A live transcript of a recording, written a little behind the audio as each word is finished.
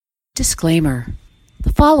Disclaimer.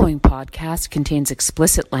 The following podcast contains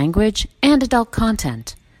explicit language and adult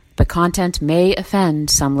content. The content may offend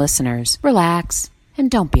some listeners. Relax and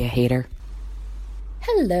don't be a hater.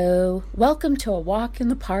 Hello. Welcome to a Walk in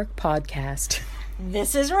the Park podcast.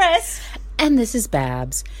 This is Ris. And this is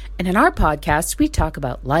Babs. And in our podcast, we talk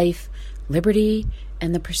about life, liberty,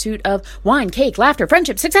 and the pursuit of wine, cake, laughter,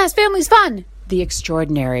 friendship, success, families, fun. The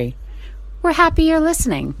extraordinary. We're happy you're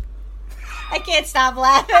listening. I can't stop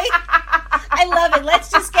laughing. I love it.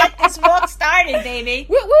 Let's just get this walk started, baby.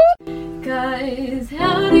 Woo woo! Guys,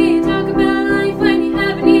 how do you talk about life when you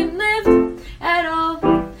haven't even lived at all?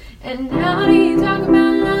 And how do you talk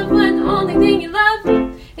about love when the only thing you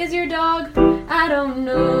love is your dog? I don't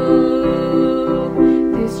know.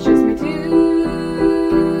 This just me too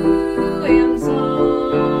and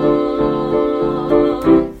song.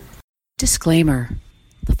 Disclaimer.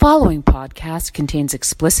 The following podcast contains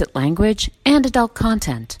explicit language and adult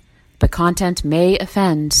content. The content may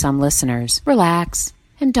offend some listeners. Relax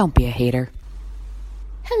and don't be a hater.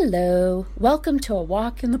 Hello. Welcome to a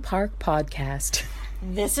Walk in the Park podcast.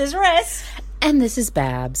 This is Ris. And this is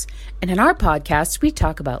Babs. And in our podcast, we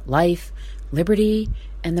talk about life, liberty,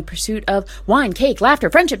 and the pursuit of wine, cake,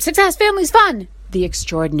 laughter, friendship, success, families, fun. The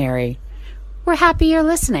extraordinary. We're happy you're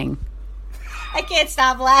listening. I can't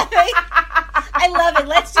stop laughing. I love it.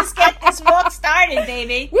 Let's just get this walk started,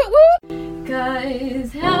 baby. Woo woo!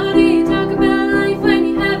 Guys, how do you talk about life when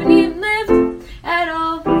you haven't even lived at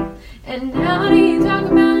all? And how do you talk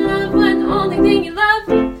about love when the only thing you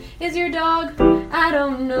love is your dog? I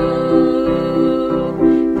don't know.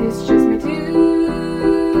 This just me too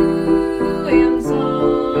and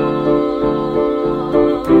song.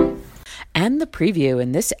 And the preview.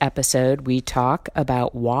 In this episode, we talk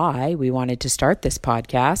about why we wanted to start this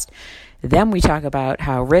podcast. Then we talk about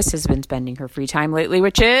how Ris has been spending her free time lately,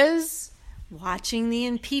 which is... watching the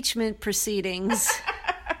impeachment proceedings.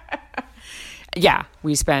 Yeah,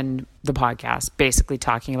 we spend the podcast basically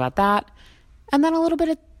talking about that. And then a little bit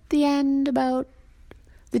at the end about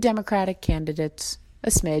the Democratic candidates.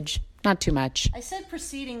 A smidge, not too much. I said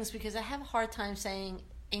proceedings because I have a hard time saying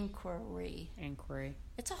inquiry. Inquiry.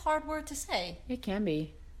 It's a hard word to say. It can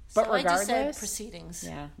be. But so regardless, I just said proceedings.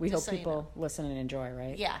 Yeah, we hope people listen and enjoy,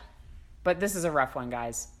 right? Yeah. But this is a rough one,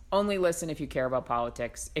 guys. Only listen if you care about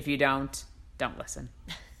politics. If you don't listen.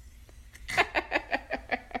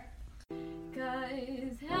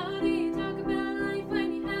 Guys, how do you talk about life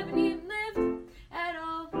when you haven't even lived at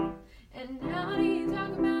all? And how do you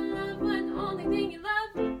talk about love when the only thing you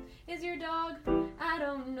love is your dog? I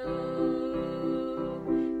don't know.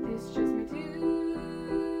 This just me too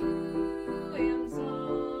and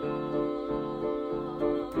song.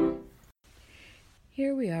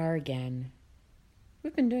 Here we are again.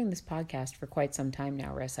 We've been doing this podcast for quite some time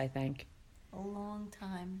now, Ris, I think. A long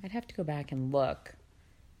time. I'd have to go back and look.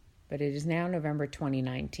 But it is now November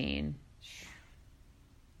 2019.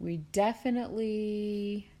 We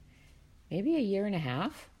definitely, maybe a year and a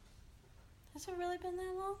half? Has it really been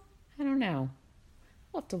that long? I don't know.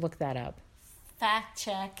 We'll have to look that up. Fact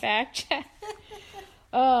check. Fact check.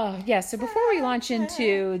 Oh, yeah. So before we launch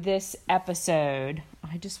into this episode,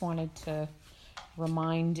 I just wanted to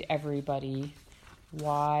remind everybody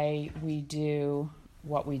why we do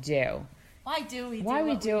what we do. Why do we do Why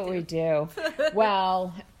we do what we do?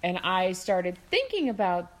 Well, and I started thinking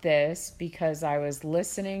about this because I was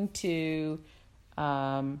listening to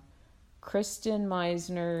Kristen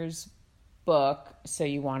Meisner's book, So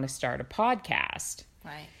You Want to Start a Podcast.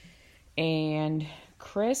 Right. And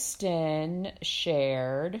Kristen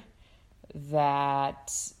shared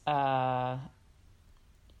that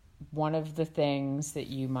one of the things that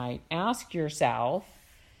you might ask yourself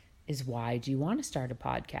is, why do you want to start a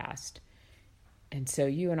podcast? And so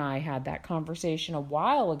you and I had that conversation a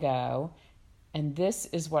while ago, and this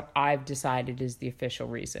is what I've decided is the official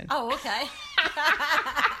reason. Oh, okay.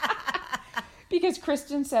 Because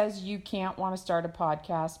Kristen says you can't want to start a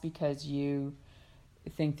podcast because you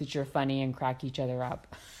think that you're funny and crack each other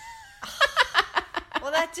up.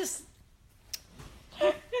 Well, that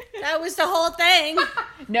was the whole thing.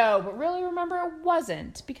 No, but really remember it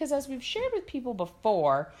wasn't. Because as we've shared with people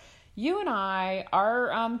before, you and I,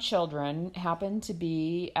 our children happened to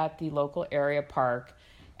be at the local area park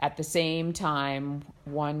at the same time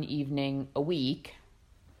one evening a week.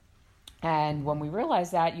 And when we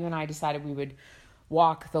realized that, you and I decided we would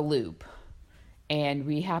walk the loop. And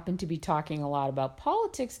we happened to be talking a lot about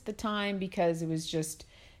politics at the time because it was just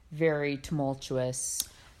very tumultuous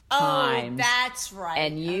times. Oh, that's right.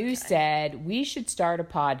 And you said we should start a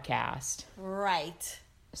podcast. Right.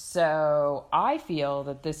 So I feel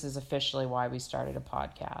that this is officially why we started a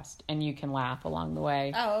podcast, and you can laugh along the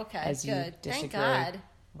way. Oh, okay. As you Good. disagree. Thank God.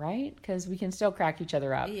 Right? Because we can still crack each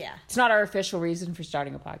other up. Yeah. It's not our official reason for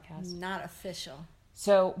starting a podcast. Not official.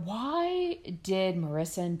 So why did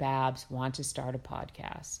Marissa and Babs want to start a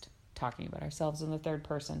podcast? Talking about ourselves in the third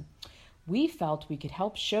person. We felt we could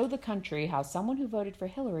help show the country how someone who voted for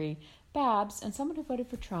Hillary, Babs, and someone who voted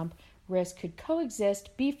for Trump, Ris, could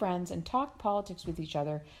coexist, be friends, and talk politics with each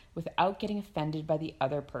other without getting offended by the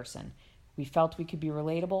other person. We felt we could be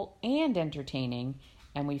relatable and entertaining,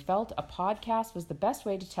 and we felt a podcast was the best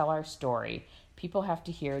way to tell our story. People have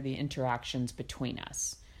to hear the interactions between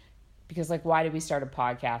us. Because, like, why did we start a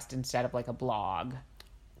podcast instead of, like, a blog?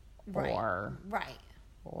 Right.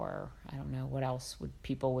 Or, I don't know, what else would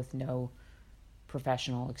people with no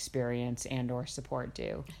professional experience and or support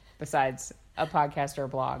do besides a podcast or a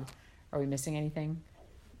blog? Are we missing anything?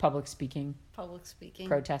 Public speaking?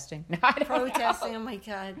 Protesting? No, I don't Protesting, know. oh my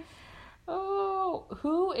God. Oh,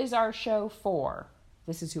 who is our show for?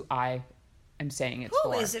 This is who I am saying it's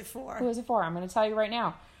for. Who is it for? Who is it for? I'm going to tell you right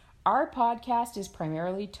now. Our podcast is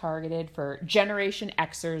primarily targeted for Generation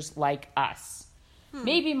Xers like us.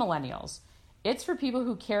 Maybe millennials. It's for people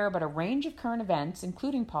who care about a range of current events,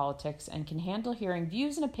 including politics, and can handle hearing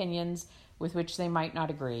views and opinions with which they might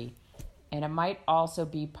not agree. And it might also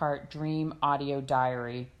be part dream audio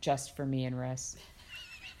diary, just for me and Ris.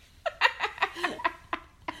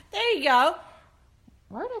 There you go.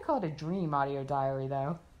 Why would I call it a dream audio diary,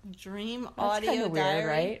 though? Dream That's audio kind of diary. weird,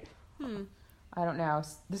 right? I don't know.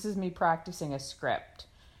 This is me practicing a script.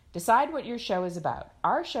 Decide what your show is about.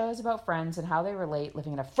 Our show is about friends and how they relate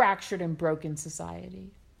living in a fractured and broken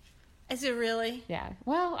society. Is it really? Yeah.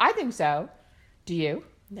 Well, I think so. Do you?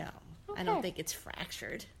 No. Okay. I don't think it's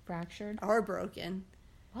fractured. Fractured? Or broken.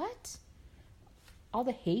 What? All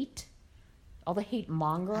the hate? All the hate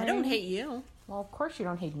mongering? I don't hate you. Well, of course you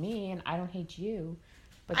don't hate me, and I don't hate you.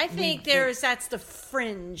 But I think that's the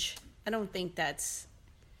fringe. I don't think that's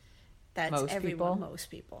most everyone. people? Most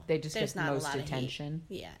people. They just There's get not most a lot attention. Of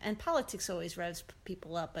hate. Yeah, and politics always revs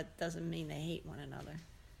people up, but doesn't mean they hate one another.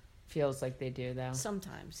 Feels like they do, though.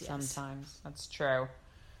 Sometimes, yes. Sometimes. That's true.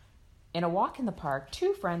 In a walk in the park,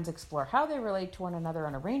 two friends explore how they relate to one another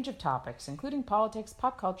on a range of topics, including politics,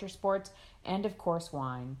 pop culture, sports, and, of course,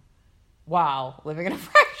 wine. Wow, living in a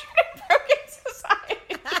fractured and broken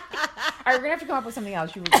society. All right, we're going to have to come up with something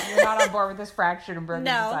else. You're not on board with this fractured and broken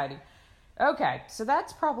society. Okay, so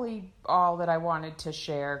that's probably all that I wanted to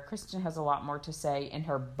share. Kristen has a lot more to say in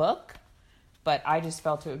her book, but I just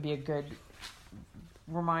felt it would be a good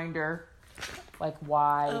reminder, like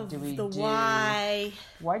why do we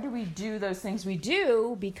do those things we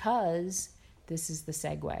do? Because this is the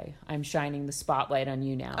segue. I'm shining the spotlight on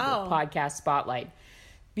you now, the podcast spotlight.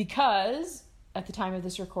 Because at the time of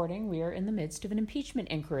this recording, we are in the midst of an impeachment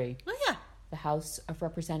inquiry. Oh, yeah. The House of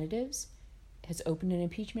Representatives has opened an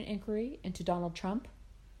impeachment inquiry into Donald Trump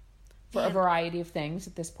for a variety of things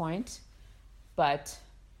at this point. But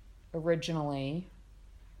originally,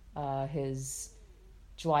 his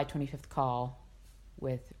July 25th call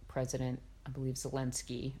with President, I believe,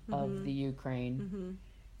 Zelensky of the Ukraine,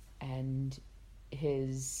 and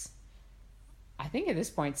his, I think at this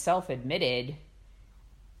point, self-admitted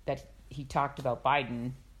that he talked about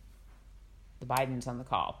Biden. The Bidens on the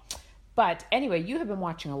call. But anyway, you have been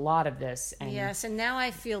watching a lot of this. And yes, and now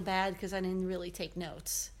I feel bad because I didn't really take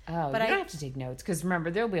notes. Oh, but you don't have to take notes because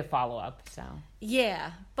remember, there'll be a follow-up. So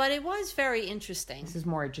yeah, but it was very interesting. This is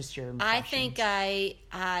more just your impressions. I think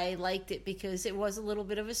I liked it because it was a little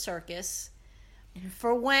bit of a circus. Not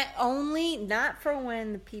for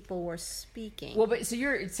when the people were speaking. Well, but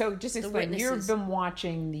just explain. You've been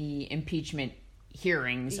watching the impeachment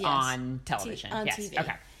hearings on television. On yes. TV.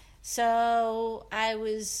 Okay. So I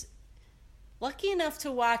was lucky enough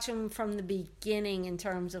to watch them from the beginning in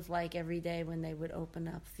terms of like every day when they would open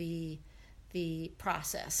up the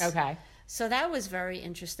process. Okay. So that was very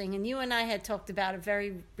interesting. And you and I had talked about it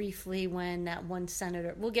very briefly when that one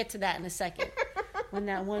senator, we'll get to that in a second, when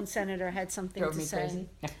that one senator had something Drove to me say. crazy.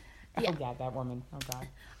 Yeah. Oh, yeah, that woman. Oh,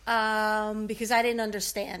 God. Because I didn't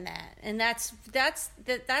understand that. And that's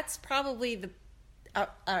probably the, all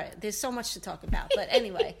right, there's so much to talk about. But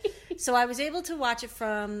anyway, so I was able to watch it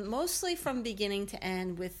mostly from beginning to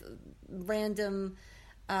end with random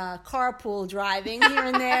carpool driving here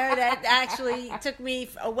and there that actually took me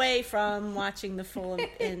away from watching the full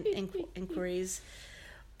inquiries.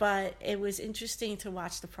 But it was interesting to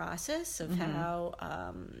watch the process of how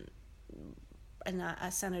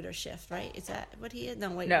a senator shift, right? Is that what he is?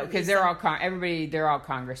 No, wait. No, because they're all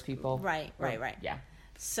Congress people. Right. Yeah.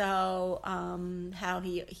 So how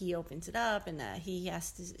he opens it up, and he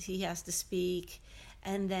has to speak,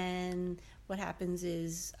 and then what happens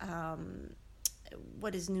is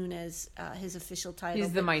what is known as his official title.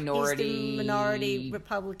 He's the minority. He's the minority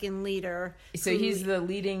Republican leader. So he's the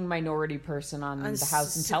leading minority person on the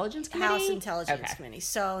House Intelligence Committee? House Intelligence Committee.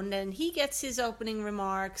 So and then he gets his opening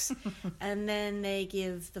remarks, and then they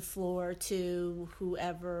give the floor to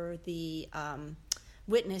whoever the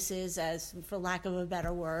witnesses, as for lack of a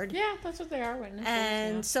better word. Yeah, that's what they are, witnesses.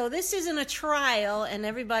 And so this isn't a trial, and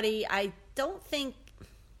everybody, I don't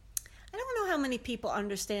know how many people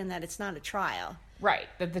understand that it's not a trial. Right,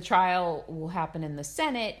 that the trial will happen in the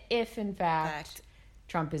Senate if, in fact,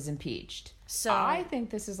 Trump is impeached. So I think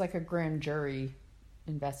this is like a grand jury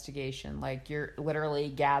investigation. Like, you're literally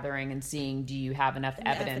gathering and seeing, do you have enough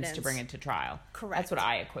evidence to bring it to trial? Correct. That's what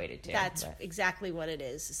I equate it to. That's exactly what it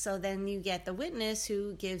is. So then you get the witness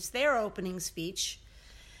who gives their opening speech,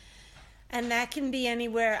 and that can be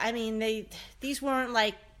anywhere. I mean, these weren't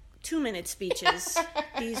like 2-minute speeches.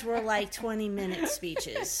 These were like 20-minute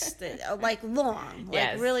speeches, like long,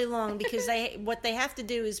 like really long, because what they have to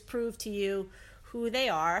do is prove to you who they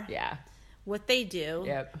are, what they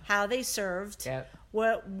do, how they served,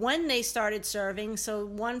 when they started serving. So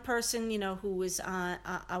one person, who was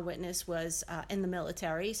a witness was in the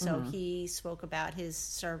military, so he spoke about his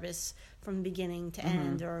service from beginning to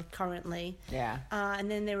end, or currently.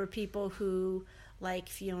 And then there were people who, like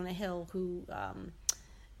Fiona Hill, who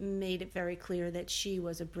made it very clear that she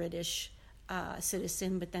was a British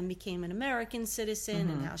citizen, but then became an American citizen,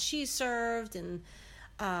 and how she served, and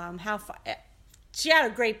how far. She had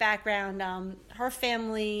a great background. Her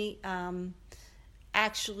family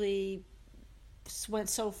actually went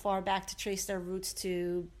so far back to trace their roots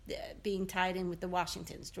to being tied in with the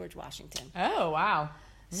Washingtons, George Washington. Oh, wow.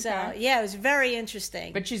 So, yeah, it was very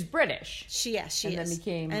interesting. But she's British. She is.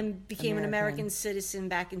 Then became an American citizen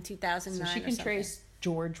back in 2009. So she can trace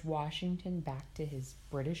George Washington back to his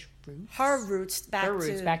British roots? Her roots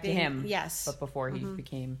back to him. Yes. But before he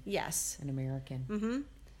became an American.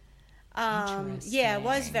 Yeah, it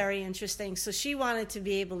was very interesting. So she wanted to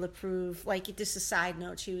be able to prove, like, just a side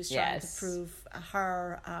note, she was trying to prove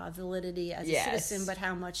her validity as a citizen, but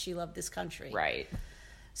how much she loved this country. Right.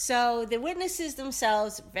 So the witnesses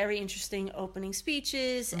themselves, very interesting opening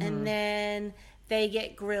speeches, and then they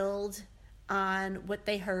get grilled on what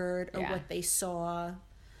they heard or what they saw.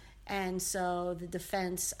 And so the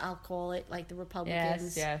defense, I'll call it, like the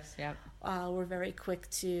Republicans, were very quick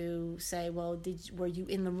to say, well, were you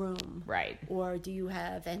in the room? Right. Or do you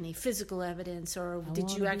have any physical evidence? Or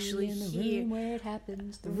did you actually hear? The room where it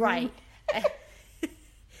happens. Right.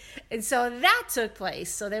 And so that took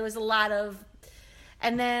place. So there was a lot of...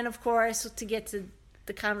 And then, of course, to get to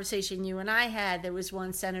the conversation you and I had, there was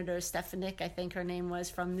one Senator, Stefanik, I think her name was,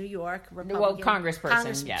 from New York, Republican. Well,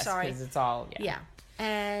 congressperson, yes, because it's all, Yeah.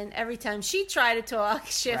 And every time she tried to talk,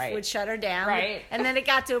 Schiff would shut her down. Right. And then it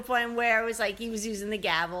got to a point where it was like he was using the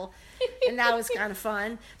gavel, and that was kind of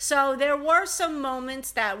fun. So there were some moments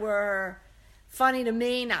that were funny to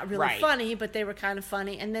me, not really funny, but they were kind of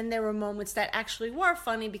funny. And then there were moments that actually were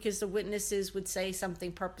funny because the witnesses would say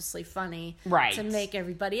something purposely funny to make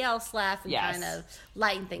everybody else laugh and kind of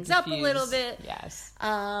lighten things up a little bit. Yes.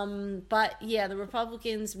 But yeah, the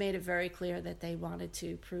Republicans made it very clear that they wanted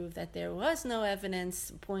to prove that there was no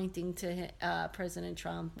evidence pointing to President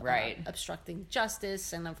Trump obstructing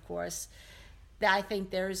justice, and of course, I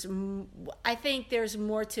think there's more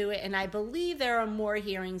to it, and I believe there are more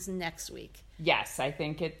hearings next week. Yes, I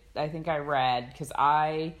think I read, because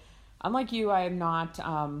unlike you, I am not,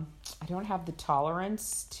 I don't have the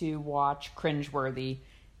tolerance to watch cringeworthy,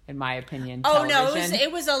 in my opinion, television. Oh no,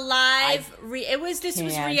 it was a live, this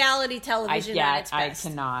was reality television at its best.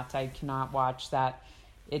 I cannot watch that.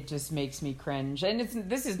 It just makes me cringe. And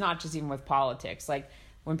this is not just even with politics. Like,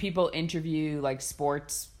 when people interview, like,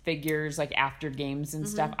 sports figures, like, after games and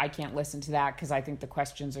stuff, I can't listen to that because I think the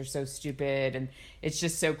questions are so stupid and it's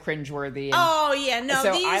just so cringeworthy. And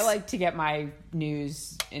so I like to get my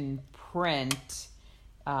news in print.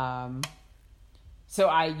 So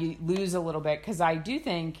I lose a little bit because I do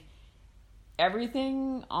think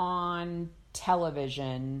everything on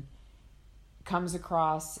television comes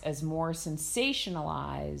across as more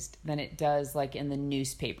sensationalized than it does, like, in the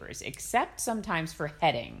newspapers, except sometimes for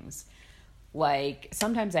headings. Like,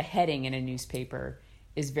 sometimes a heading in a newspaper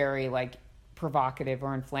is very, like, provocative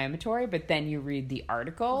or inflammatory, but then you read the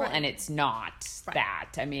article and it's not that.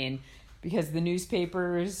 I mean, because the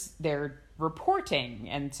newspapers, they're reporting,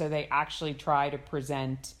 and so they actually try to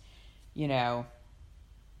present,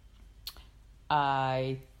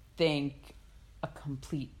 I think, a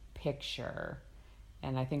complete picture.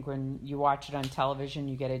 And I think when you watch it on television,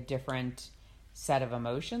 you get a different set of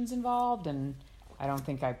emotions involved. And I don't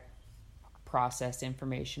think I process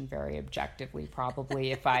information very objectively,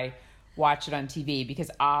 probably, if I watch it on TV.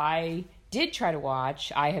 Because I did try to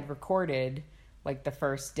watch. I had recorded, like, the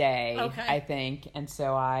first day, I think. And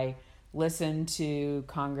so I listened to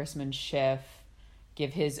Congressman Schiff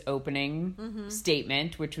give his opening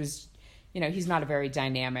statement, which was, he's not a very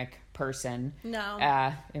dynamic person. No.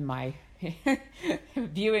 In my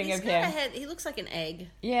viewing of him. He looks like an egg.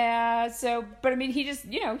 Yeah, but I mean, he just,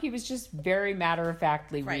 he was just very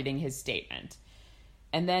matter-of-factly reading his statement.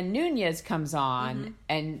 And then Nunez comes on,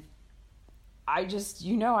 and I just,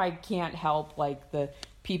 I can't help, like, the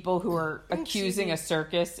people who are accusing a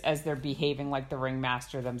circus as they're behaving like the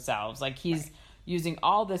ringmaster themselves. Like, he's using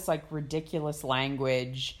all this, like, ridiculous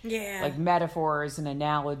language, like metaphors and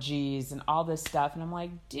analogies and all this stuff. And I'm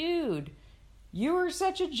like, dude, you are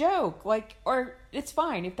such a joke. Like, or it's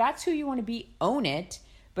fine. If that's who you want to be, own it.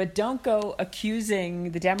 But don't go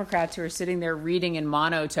accusing the Democrats who are sitting there reading in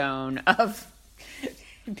monotone of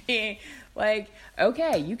being like,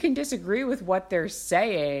 okay, you can disagree with what they're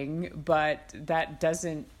saying, but that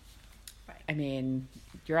doesn't, I mean,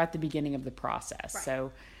 you're at the beginning of the process.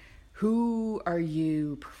 So who are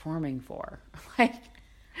you performing for? Like,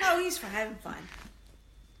 he's for having fun.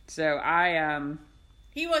 So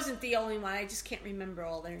he wasn't the only one. I just can't remember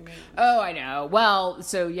all their names. Oh, I know. Well,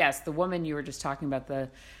 so yes, the woman you were just talking about, the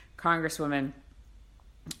congresswoman,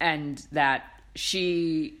 and that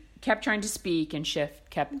she kept trying to speak and Schiff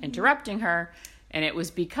kept interrupting her. And it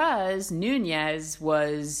was because Nunez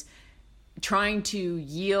was trying to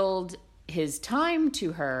yield his time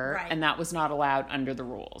to her, and that was not allowed under the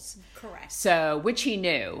rules. Correct. So, which he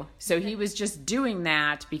knew. So he was just doing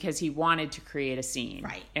that because he wanted to create a scene,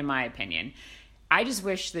 in my opinion. I just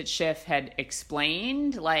wish that Schiff had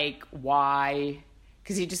explained, like, why,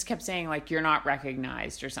 because he just kept saying, like, you're not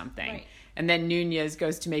recognized or something. And then Nunez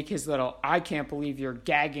goes to make his little, I can't believe you're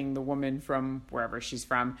gagging the woman from wherever she's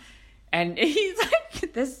from. And he's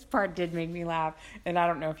like, this part did make me laugh. And I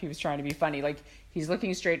don't know if he was trying to be funny. Like, he's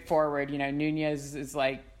looking straight forward. Nunez is,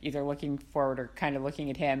 like, either looking forward or kind of looking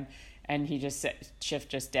at him. And he just, Schiff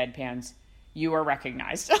just deadpans, you are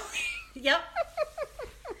recognized. Yep.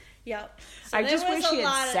 So I just wish he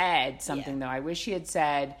had said something, though. I wish he had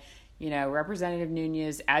said, Representative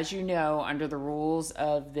Nunez, as you know, under the rules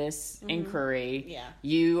of this inquiry,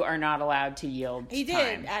 you are not allowed to yield He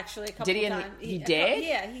time. did, actually, a couple did he, times. He did?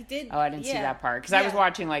 Yeah, he did. Oh, I didn't see that part. Because I was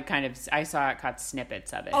watching, like, I saw it, caught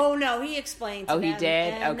snippets of it. Oh, no, he explained to them. He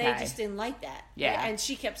did? And okay. they just didn't like that. Yeah. And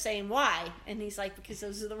she kept saying, why? And he's like, because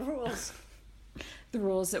those are the rules. The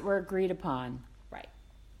rules that were agreed upon. Right.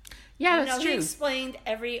 Yeah, that's true. He explained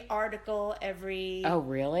every article, every... Oh,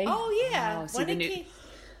 really? Oh, yeah.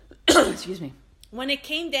 Oh, excuse me. When it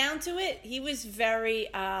came down to it, he was very,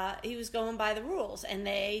 he was going by the rules, and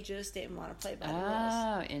they just didn't want to play by the rules.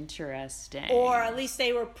 Oh, interesting. Or at least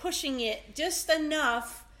they were pushing it just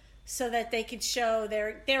enough so that they could show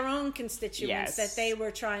their own constituents that they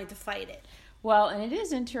were trying to fight it. Well, and it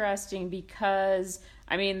is interesting because,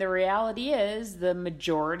 I mean, the reality is the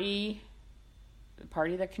majority, the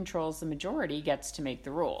party that controls the majority gets to make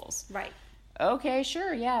the rules. Right. Okay,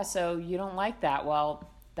 sure, yeah, so you don't like that. Well,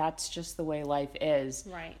 that's just the way life is.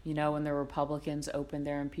 Right. When the Republicans opened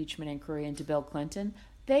their impeachment inquiry into Bill Clinton,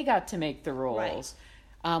 they got to make the rules.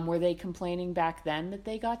 Right. Were they complaining back then that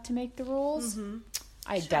they got to make the rules? Mm-hmm.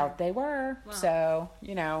 I doubt they were. Well, so,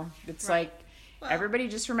 it's like, everybody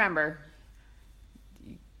just remember,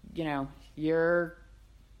 your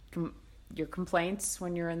complaints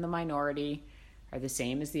when you're in the minority are the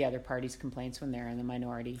same as the other party's complaints when they're in the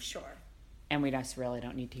minority. Sure. And we just really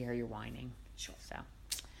don't need to hear your whining. Sure. So,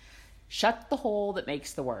 shut the hole that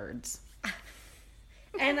makes the words.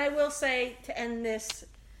 And I will say, to end this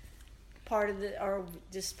part of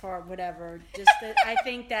this part, whatever, just that I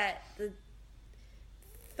think that the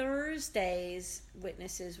Thursday's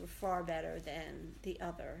witnesses were far better than the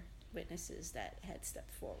other witnesses that had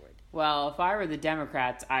stepped forward. Well, if I were the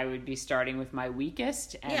Democrats, I would be starting with my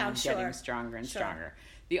weakest and getting stronger and stronger.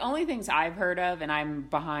 The only things I've heard of, and I'm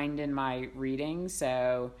behind in my reading,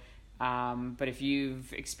 so, but if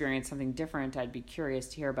you've experienced something different, I'd be curious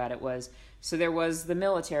to hear about it, so there was the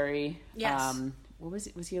military. Yes. What was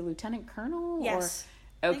it? Was he a lieutenant colonel? Yes.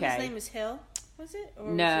 Or, okay. I think his name was Hill, was it?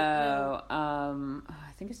 Or no.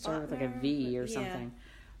 I think it started with like a V or something.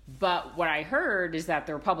 But what I heard is that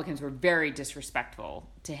the Republicans were very disrespectful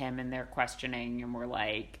to him in their questioning and were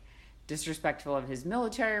like disrespectful of his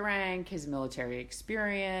military rank, his military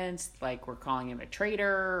experience, like we're calling him a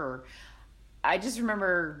traitor. Or I just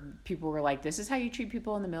remember people were like, this is how you treat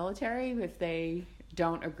people in the military if they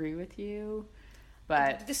don't agree with you,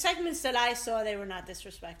 but The segments that I saw, they were not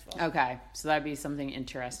disrespectful. okay, so that'd be something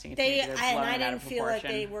interesting. If I maybe they're blowing it out didn't of feel like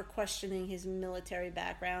proportion. they were questioning his military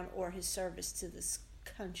background or his service to this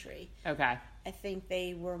country. Okay. I think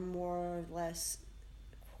they were more or less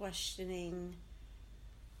questioning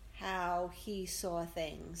how he saw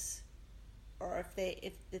things, or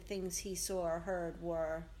if the things he saw or heard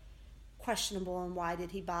were questionable and why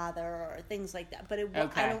did he bother, or things like that. But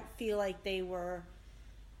Okay. I don't feel like they were,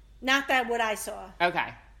 not that what I saw.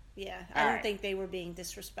 Okay. Yeah, All I don't right. think they were being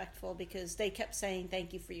disrespectful because they kept saying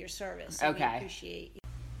thank you for your service. And we Okay. appreciate you.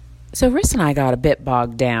 So Ris and I got a bit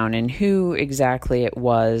bogged down in who exactly it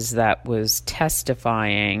was that was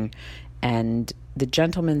testifying, and the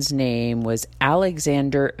gentleman's name was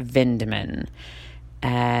Alexander Vindman,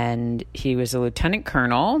 and he was a lieutenant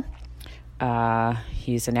colonel.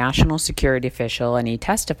 He's a national security official, and he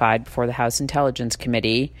testified before the House Intelligence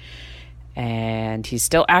Committee, and he's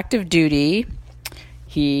still active duty.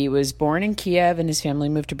 He was born in Kiev, and his family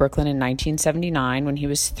moved to Brooklyn in 1979 when he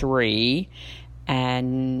was 3,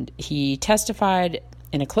 and he testified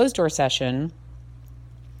in a closed-door session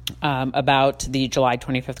about the July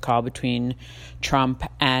 25th call between Trump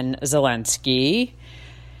and Zelensky,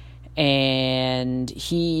 and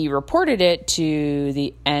he reported it to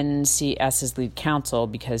the NCS's lead counsel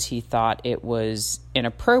because he thought it was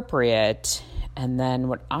inappropriate. And then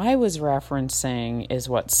what I was referencing is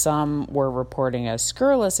what some were reporting as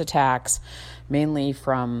scurrilous attacks, mainly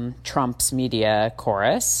from Trump's media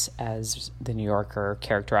chorus, as the New Yorker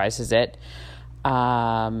characterizes it,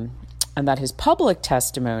 and that his public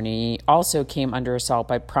testimony also came under assault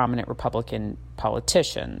by prominent Republican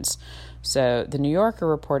politicians. So the New Yorker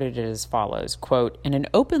reported it as follows, quote, in an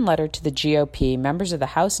open letter to the GOP, members of the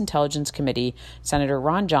House Intelligence Committee, Senator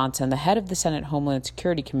Ron Johnson, the head of the Senate Homeland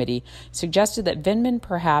Security Committee, suggested that Vindman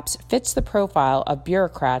perhaps fits the profile of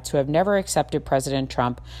bureaucrats who have never accepted President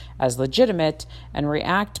Trump as legitimate and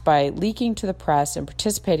react by leaking to the press and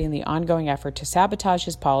participating in the ongoing effort to sabotage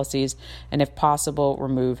his policies and, if possible,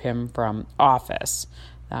 remove him from office.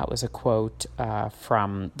 That was a quote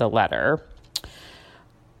from the letter.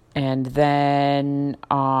 And then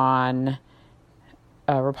on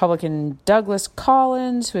Republican Douglas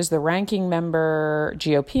Collins, who is the ranking member,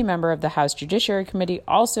 GOP member of the House Judiciary Committee,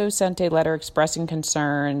 also sent a letter expressing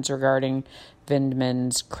concerns regarding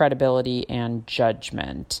Vindman's credibility and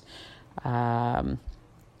judgment.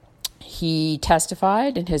 He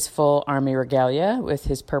testified in his full Army regalia with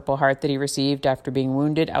his Purple Heart that he received after being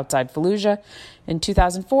wounded outside Fallujah in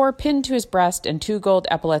 2004, pinned to his breast and 2 gold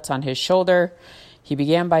epaulets on his shoulder. He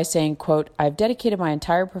began by saying, quote, I've dedicated my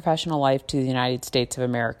entire professional life to the United States of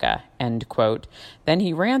America, end quote. Then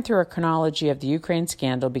he ran through a chronology of the Ukraine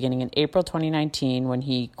scandal beginning in April 2019 when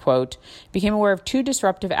he, quote, became aware of 2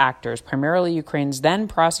 disruptive actors, primarily Ukraine's then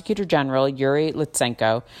Prosecutor General Yuri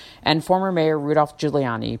Lutsenko and former Mayor Rudolph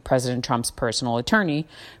Giuliani, President Trump's personal attorney,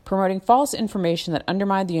 promoting false information that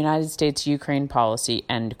undermined the United States-Ukraine policy,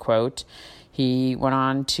 end quote. He went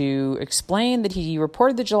on to explain that he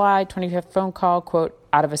reported the July 25th phone call, quote,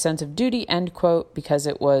 out of a sense of duty, end quote, because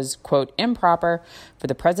it was, quote, improper for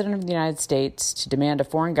the President of the United States to demand a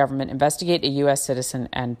foreign government investigate a U.S. citizen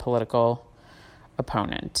and political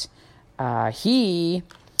opponent. He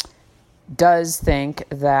does think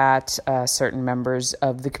that certain members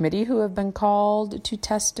of the committee who have been called to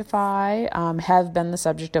testify have been the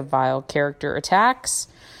subject of vile character attacks.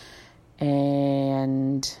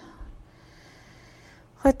 And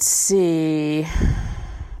let's see.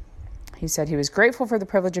 He said he was grateful for the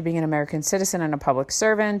privilege of being an American citizen and a public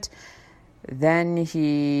servant. Then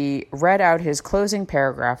he read out his closing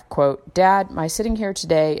paragraph, quote, Dad, my sitting here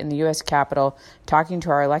today in the U.S. Capitol talking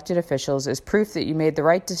to our elected officials is proof that you made the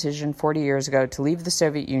right decision 40 years ago to leave the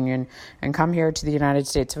Soviet Union and come here to the United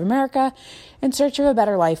States of America in search of a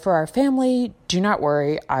better life for our family. Do not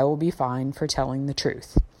worry, I will be fine for telling the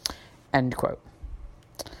truth, end quote.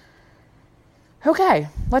 Okay,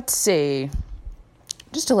 let's see.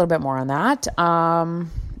 Just a little bit more on that.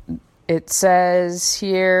 It says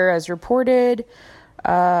here, as reported,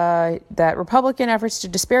 that Republican efforts to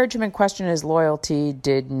disparage him and question his loyalty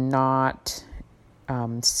did not,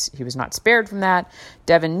 he was not spared from that.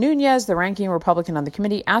 Devin Nunes, the ranking Republican on the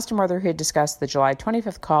committee, asked him whether he had discussed the July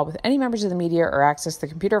 25th call with any members of the media or accessed the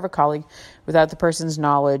computer of a colleague without the person's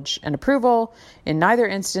knowledge and approval. In neither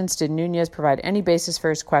instance did Nunes provide any basis for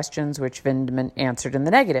his questions, which Vindman answered in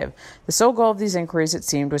the negative. The sole goal of these inquiries, it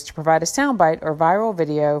seemed, was to provide a soundbite or viral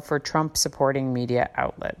video for Trump-supporting media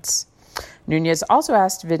outlets. Nunes also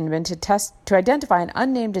asked Vindman to identify an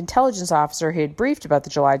unnamed intelligence officer he had briefed about the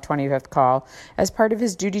July 25th call as part of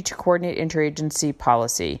his duty to coordinate interagency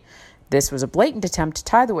policy. This was a blatant attempt to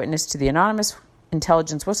tie the witness to the anonymous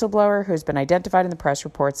intelligence whistleblower who has been identified in the press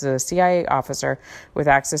reports as a CIA officer with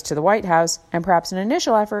access to the White House, and perhaps an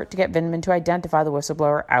initial effort to get Vindman to identify the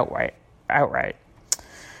whistleblower outright.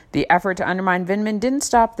 The effort to undermine Vindman didn't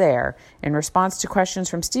stop there. In response to questions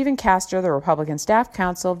from Stephen Castor, the Republican staff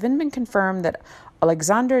counsel, Vindman confirmed that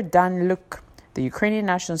Alexander Daniluk, the Ukrainian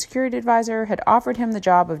National Security Advisor, had offered him the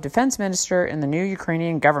job of defense minister in the new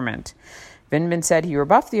Ukrainian government. Vindman said he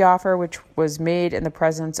rebuffed the offer, which was made in the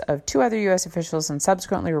presence of 2 other U.S. officials, and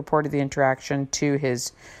subsequently reported the interaction to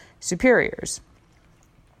his superiors.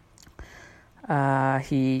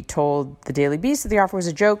 He told the Daily Beast that the offer was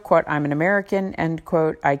a joke, quote, "I'm an American," end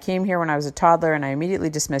quote. "I came here when I was a toddler, and I immediately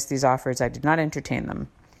dismissed these offers. I did not entertain them."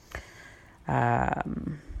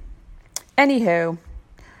 Anywho,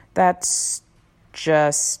 that's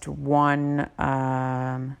just one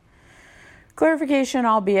clarification,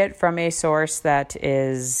 albeit from a source that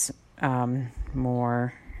is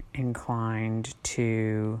more inclined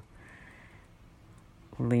to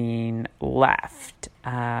lean left.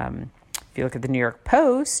 If you look at the New York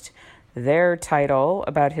Post, their title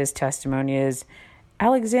about his testimony is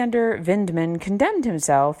 "Alexander Vindman condemned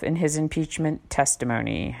himself in his impeachment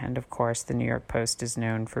testimony." And of course, the New York Post is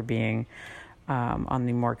known for being on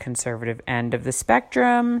the more conservative end of the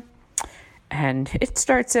spectrum. And it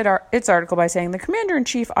starts its article by saying the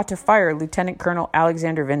commander-in-chief ought to fire Lieutenant Colonel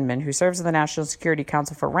Alexander Vindman, who serves on the National Security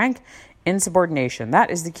Council for rank insubordination.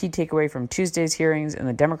 That is the key takeaway from Tuesday's hearings in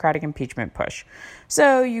the Democratic impeachment push.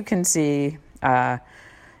 So you can see that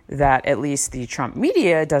at least the Trump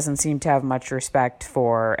media doesn't seem to have much respect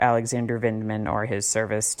for Alexander Vindman or his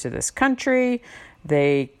service to this country.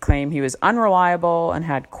 They claim he was unreliable and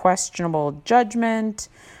had questionable judgment,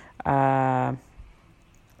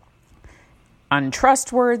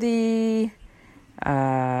 untrustworthy,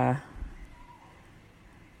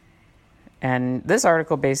 and this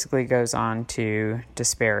article basically goes on to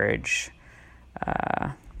disparage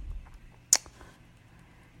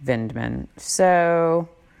Vindman. So,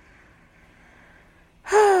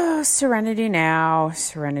 serenity now.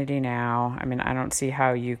 I mean, I don't see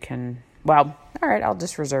how you can... Well, all right, I'll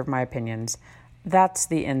just reserve my opinions. That's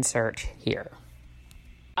the insert here.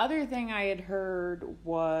 Other thing I had heard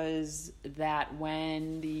was that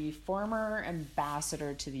when the former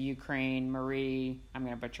ambassador to the Ukraine, Marie, I'm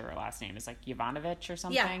going to butcher her last name, is like Yovanovitch or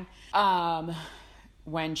something. Yeah.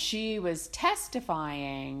 When she was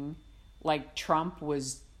testifying, like Trump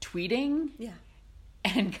was tweeting. Yeah.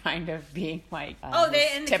 And kind of being like, they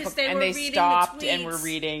stopped the and were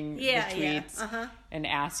reading the tweets and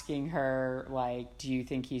asking her, like, do you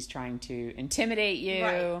think he's trying to intimidate you?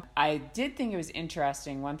 Right. I did think it was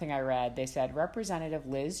interesting. One thing I read, they said Representative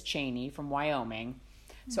Liz Cheney from Wyoming.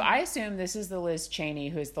 Mm-hmm. So I assume this is the Liz Cheney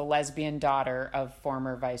who is the lesbian daughter of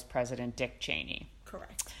former Vice President Dick Cheney.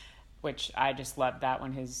 Correct. Which I just loved that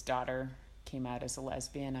when his daughter came out as a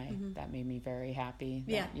lesbian. That made me very happy.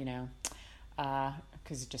 That, you know,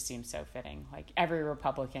 because it just seems so fitting. Like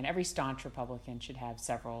every staunch Republican should have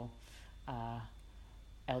several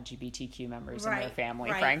LGBTQ members in their family,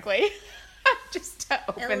 frankly, just to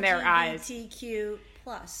open their eyes. LGBTQ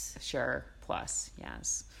plus. Sure, plus,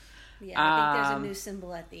 yes. Yeah, I think there's a new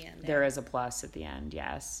symbol at the end. There is a plus at the end,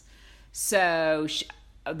 yes. So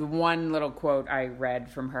the one little quote I read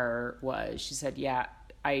from her was, she said, yeah,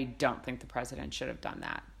 I don't think the president should have done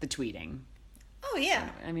that, the tweeting. Oh, yeah.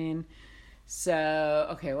 So, I mean... So,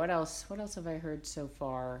 okay, what else have I heard so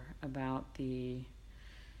far about the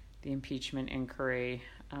impeachment inquiry?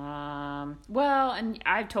 Well, and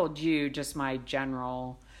I've told you just my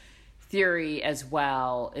general theory as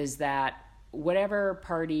well, is that whatever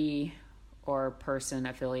party or person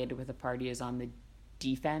affiliated with a party is on the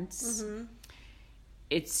defense,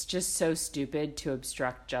 it's just so stupid to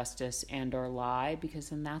obstruct justice and or lie, because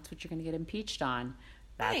then that's what you're going to get impeached on.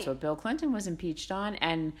 That's what Bill Clinton was impeached on,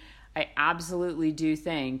 and I absolutely do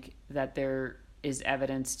think that there is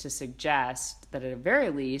evidence to suggest that at the very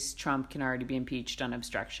least, Trump can already be impeached on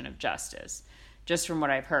obstruction of justice. Just from what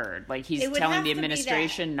I've heard. Like, he's telling the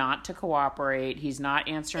administration not to cooperate. He's not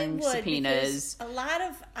answering subpoenas. A lot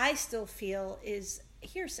of, I still feel, is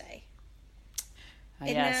hearsay.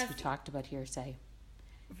 Yes, we talked about hearsay.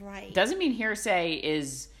 Right. Doesn't mean hearsay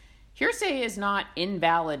is not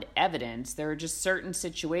invalid evidence. There are just certain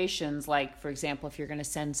situations, like, for example, if you're going to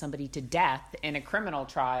send somebody to death in a criminal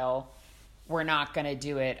trial, we're not going to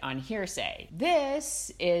do it on hearsay.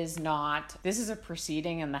 This is a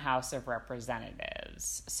proceeding in the House of Representatives.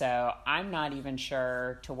 is. So I'm not even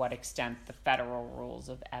sure to what extent the federal rules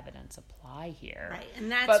of evidence apply here. Right,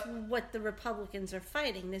 and that's what the Republicans are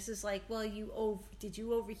fighting. This is like, well, did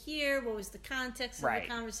you overhear? What was the context of the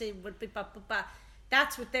conversation?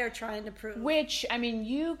 That's what they're trying to prove. Which, I mean,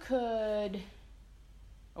 you could...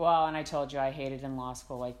 Well, and I told you I hated in law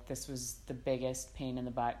school, like, this was the biggest pain in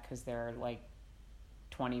the butt because there are, like,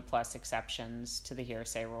 20 plus exceptions to the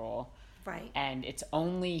hearsay rule. Right. And it's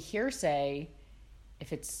only hearsay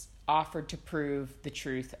if it's offered to prove the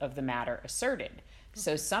truth of the matter asserted. Okay.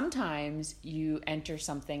 So sometimes you enter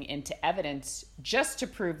something into evidence just to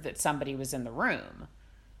prove that somebody was in the room.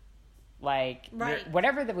 Like,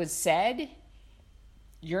 whatever that was said,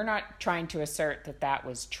 you're not trying to assert that that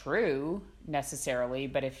was true necessarily,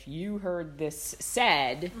 but if you heard this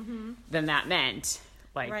said, then that meant,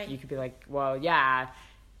 like, you could be like, well, yeah,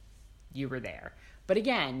 you were there. But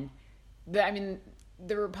again, the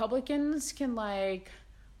Republicans can, like,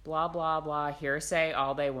 blah, blah, blah, hearsay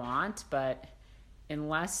all they want, but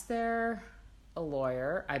unless they're a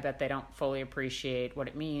lawyer, I bet they don't fully appreciate what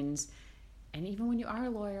it means. And even when you are a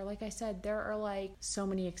lawyer, like I said, there are, like, so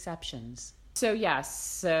many exceptions. So, yes.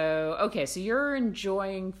 So, okay. So you're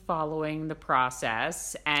enjoying following the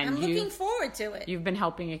process. And I'm looking forward to it. You've been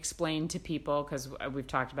helping explain to people, because we've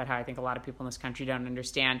talked about how I think a lot of people in this country don't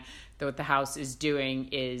understand that what the House is doing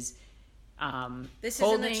is... this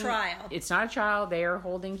isn't a trial. It's not a trial. They are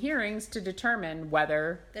holding hearings to determine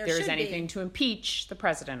whether there's anything to impeach the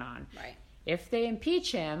president on. Right. If they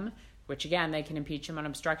impeach him, which again, they can impeach him on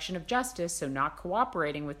obstruction of justice, so not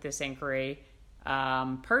cooperating with this inquiry,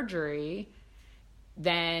 perjury,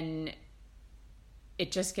 then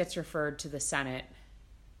it just gets referred to the Senate.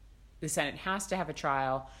 The Senate has to have a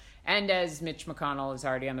trial. And as Mitch McConnell is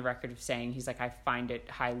already on the record of saying, he's like, I find it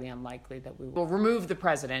highly unlikely that we will remove the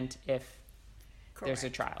president if there's a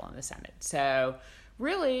trial in the Senate. So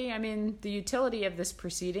really, I mean, the utility of this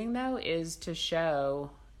proceeding, though, is to show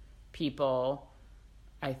people,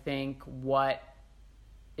 I think, what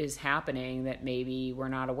is happening that maybe we're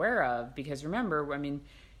not aware of. Because remember, I mean,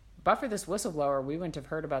 but for this whistleblower, we wouldn't have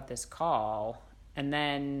heard about this call. And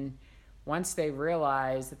then once they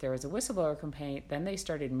realized that there was a whistleblower complaint, then they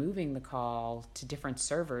started moving the call to different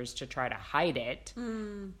servers to try to hide it.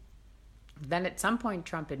 Then at some point,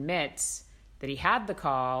 Trump admits that he had the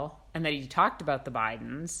call and that he talked about the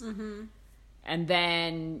Bidens. And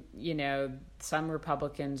then, you know, some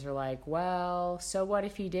Republicans are like, well, so what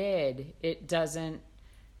if he did? It doesn't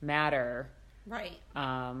matter. Right.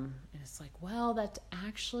 And it's like, well, that's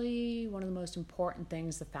actually one of the most important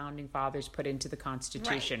things the Founding Fathers put into the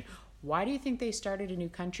Constitution. Right. Why do you think they started a new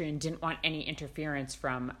country and didn't want any interference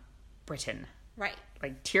from Britain? Right.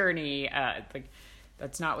 Like tyranny, like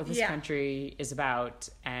that's not what this country is about.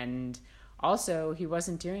 And also, he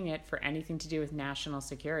wasn't doing it for anything to do with national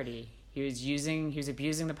security. He was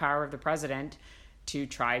abusing the power of the president to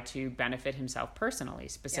try to benefit himself personally,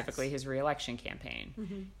 specifically his reelection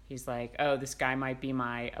campaign. He's like, oh, this guy might be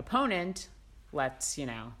my opponent. Let's,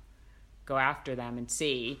 go after them and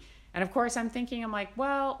see. And of course, I'm like,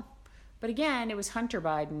 well, but again, it was Hunter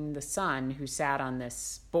Biden, the son, who sat on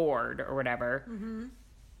this board or whatever.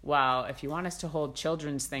 Well, if you want us to hold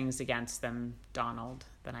children's things against them, Donald,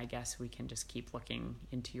 then I guess we can just keep looking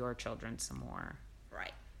into your children some more.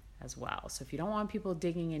 Right. As well. So if you don't want people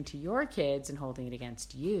digging into your kids and holding it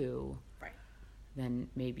against you, then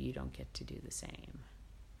maybe you don't get to do the same.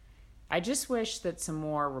 I just wish that some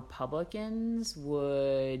more Republicans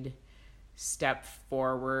would step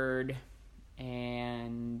forward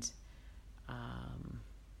and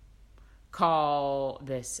call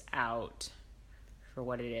this out for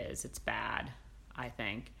what it is. It's bad, I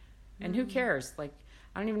think. And who cares? Like,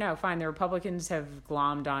 I don't even know. Fine, the Republicans have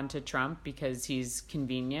glommed onto Trump because he's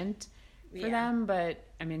convenient for them. But,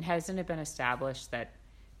 I mean, hasn't it been established that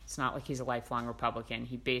it's not like he's a lifelong Republican?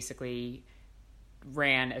 He basically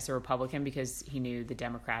ran as a Republican because he knew the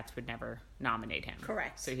Democrats would never nominate him.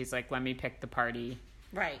 Correct. So he's like, let me pick the party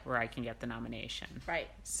where I can get the nomination. Right.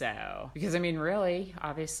 So, because, I mean, really,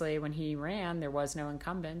 obviously, when he ran, there was no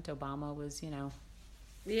incumbent. Obama was,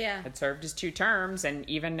 had served his 2 terms, and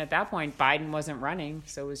even at that point, Biden wasn't running,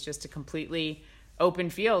 so it was just a completely open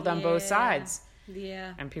field on both sides.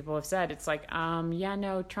 Yeah. And people have said, it's like,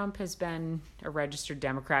 Trump has been a registered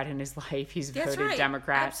Democrat in his life. He's voted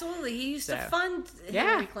Democrat. Absolutely. He used to fund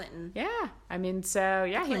Hillary Clinton. Yeah. I mean, so,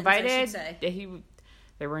 he invited,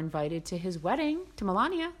 they were invited to his wedding, to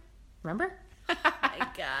Melania. Remember? My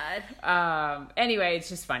God. Anyway, it's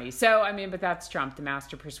just funny. So, I mean, but that's Trump, the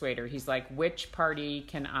master persuader. He's like, which party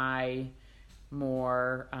can I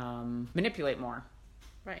manipulate more?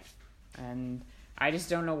 Right. And I just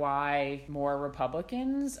don't know why more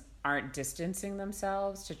Republicans aren't distancing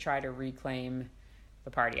themselves to try to reclaim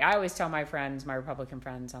the party. I always tell my friends, my Republican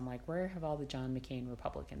friends, I'm like, where have all the John McCain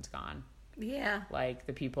Republicans gone? Yeah. Like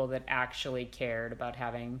the people that actually cared about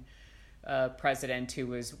having a president who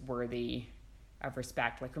was worthy of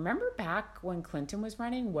respect. Like, remember back when Clinton was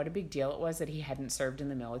running, what a big deal it was that he hadn't served in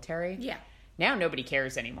the military? Yeah. Now nobody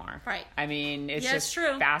cares anymore. Right. I mean, it's just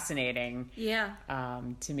true. fascinating. Yeah.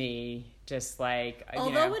 To me, just like,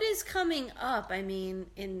 although it is coming up, I mean,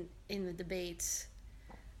 in the debates,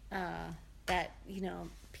 that,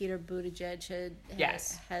 Peter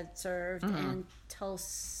Buttigieg had served, and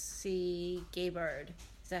Tulsi Gabbard.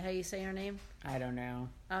 Is that how you say her name? I don't know.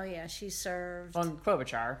 Oh, yeah, she served. Well,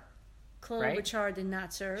 Klobuchar. Klobuchar did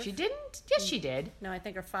not serve. She didn't? Yes, she did. No, I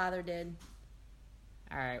think her father did.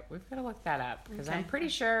 All right, we've got to look that up because Okay. I'm pretty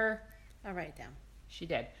sure I'll write it down. she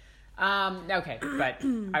did. Okay, but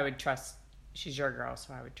I would trust. She's your girl,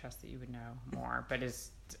 so I would trust that you would know more. But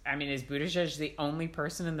is Buttigieg the only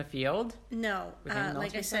person in the field? No,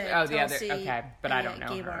 like I said, the other. Tulsi, Okay, but I don't know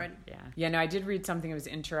Gabbard. her. Yeah. No, I did read something that was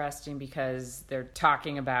interesting because they're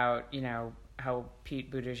talking about how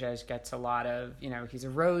Pete Buttigieg gets a lot of he's a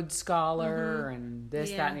Rhodes Scholar and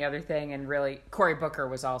this, that, and the other thing, and really Cory Booker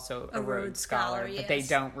was also a Rhodes Scholar, but they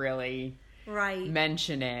don't really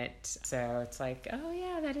mention it. So it's like, oh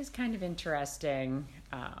yeah, that is kind of interesting.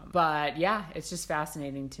 But yeah, it's just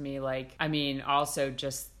fascinating to me. Like, I mean, also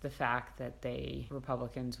just the fact that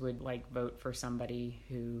Republicans would vote for somebody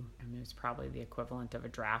who, is probably the equivalent of a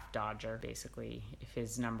draft dodger. Basically, if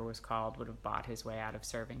his number was called, would have bought his way out of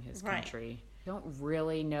serving his country. Don't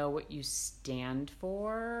really know what you stand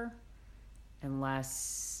for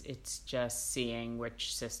unless it's just seeing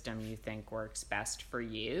which system you think works best for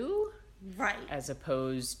you. Right. As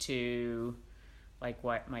opposed to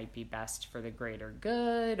what might be best for the greater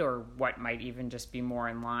good, or what might even just be more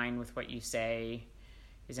in line with what you say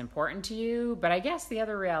is important to you. But I guess the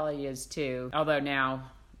other reality is too, although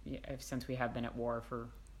now, since we have been at war for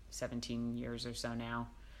 17 years or so now,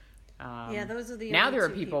 those are the now there are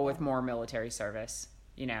people with more military service.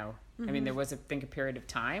 I mean, there was a period of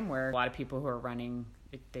time where a lot of people who are running,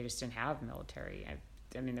 they just didn't have military.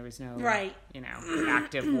 I mean, there was no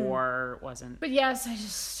active war. It wasn't. But yes, I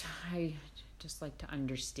just like to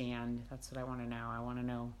understand. That's what I want to know. I want to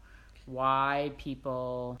know why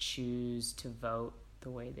people choose to vote the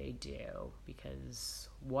way they do, because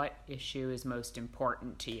what issue is most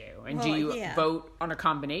important to you? And do you vote on a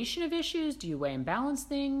combination of issues? Do you weigh and balance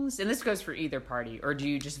things? And this goes for either party. Or do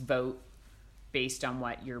you just vote based on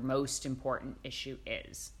what your most important issue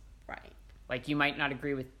is? Right. Like, you might not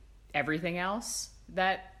agree with everything else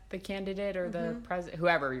that the candidate or the president,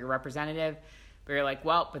 whoever, your representative, but you're like,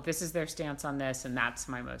 well, but this is their stance on this, and that's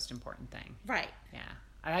my most important thing. Right. Yeah.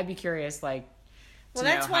 I'd be curious, well,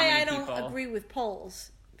 that's why I don't agree with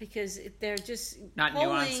polls, because they're just not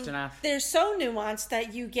nuanced enough. They're so nuanced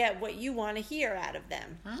that you get what you want to hear out of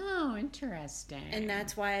them. Oh, interesting. And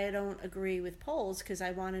that's why I don't agree with polls, because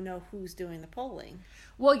I want to know who's doing the polling.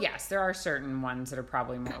 Well, yes, there are certain ones that are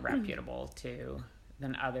probably more reputable too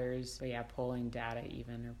than others. But yeah, polling data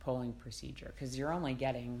even, or polling procedure, because you're only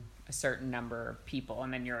getting a certain number of people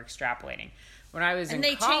and then you're extrapolating. When I was in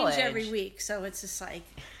college... And they change every week, so it's a psych.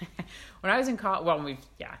 When I was in college...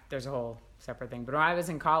 there's a whole separate thing. But when I was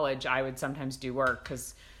in college, I would sometimes do work,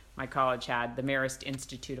 because my college had the Marist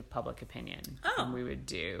Institute of Public Opinion. Oh. And we would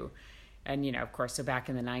do... And, of course, so back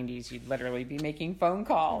in the 90s, you'd literally be making phone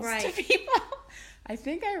calls to people. I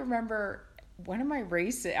think I remember one of my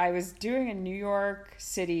races... I was doing a New York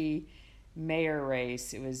City mayor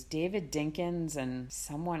race. It was David Dinkins and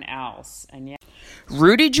someone else. And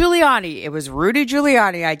Rudy Giuliani. It was Rudy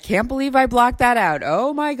Giuliani. I can't believe I blocked that out.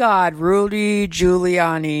 Oh my God, Rudy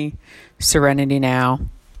Giuliani. Serenity now.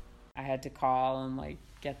 I had to call and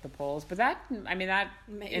get the polls, but that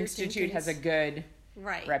institute has a good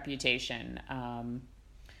reputation. And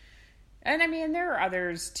I mean, there are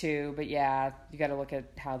others too, but yeah, you got to look at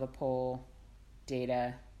how the poll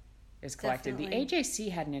data is collected. Definitely. The AJC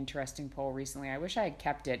had an interesting poll recently. I wish I had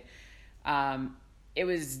kept it. It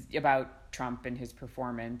was about Trump and his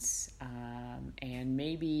performance, and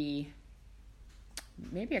maybe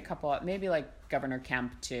a couple, maybe Governor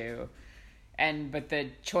Kemp too. But the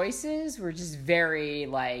choices were just very it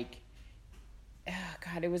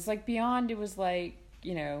was beyond. It was the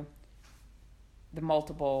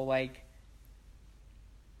multiple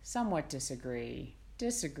somewhat disagree,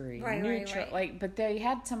 neutral, right. But they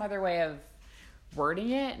had some other way of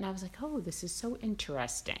wording it, and I was like, oh, this is so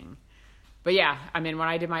interesting. But yeah, I mean, when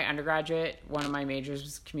I did my undergraduate, one of my majors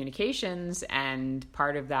was communications, and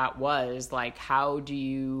part of that was like, how do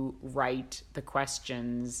you write the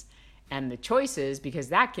questions and the choices, because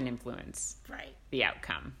that can influence the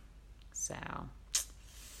outcome. So,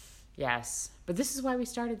 yes. But this is why we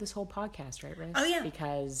started this whole podcast, right, Riz? Oh, yeah.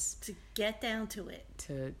 Because to get down to it.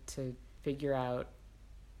 To figure out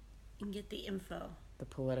and get the info. The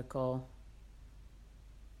political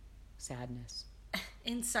sadness.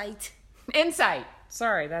 Insight.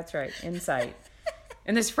 Sorry, that's right. Insight.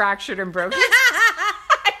 In this fractured and broken.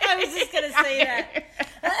 I was just going to say that.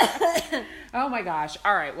 Oh my gosh.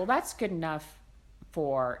 All right. Well, that's good enough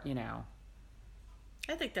for,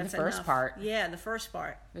 I think that's the first enough. part. Yeah, the first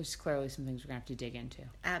part. There's clearly some things we're going to have to dig into.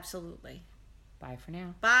 Absolutely. Bye for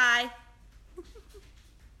now. Bye.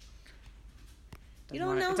 It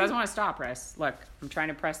doesn't want to stop, Riz. Look, I'm trying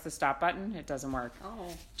to press the stop button. It doesn't work. Oh.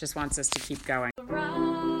 It just wants us to keep going.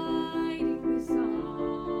 Writing the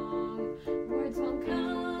song, words won't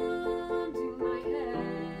come to my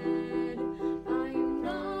head. I am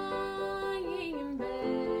lying in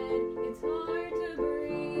bed, it's hard to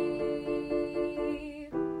breathe.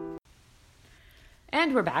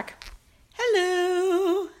 And we're back.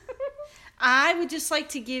 Hello. I would just like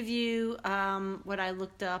to give you what I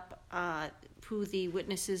looked up, who the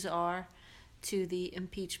witnesses are to the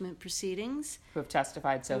impeachment proceedings. Who have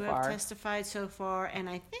testified so far. And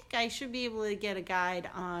I think I should be able to get a guide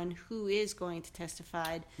on who is going to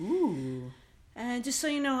testify. Ooh. And just so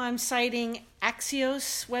you know, I'm citing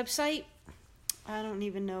Axios website. I don't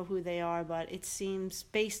even know who they are, but it seems,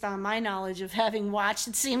 based on my knowledge of having watched,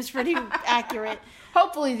 it seems pretty accurate.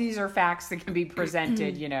 Hopefully these are facts that can be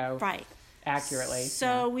presented, Right. accurately.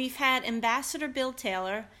 So we've had Ambassador Bill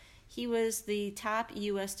Taylor. He was the top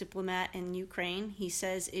U.S. diplomat in Ukraine. He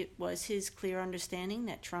says it was his clear understanding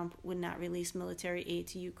that Trump would not release military aid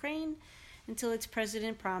to Ukraine until its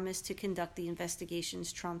president promised to conduct the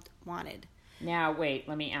investigations Trump wanted. Now, wait,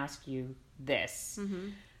 let me ask you this.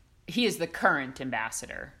 Mm-hmm. He is the current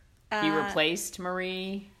ambassador. He replaced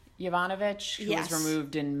Marie Yovanovitch, who was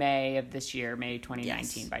removed in May of this year, May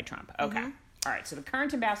 2019, by Trump. Okay. Mm-hmm. All right, so the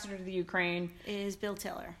current ambassador to the Ukraine is Bill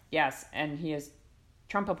Taylor. Yes, and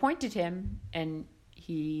Trump appointed him, and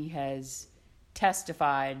he has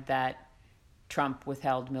testified that Trump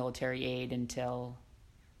withheld military aid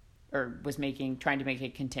was trying to make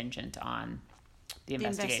it contingent on the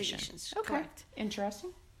investigation. Investigations. Okay. Correct.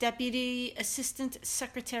 Interesting. Deputy Assistant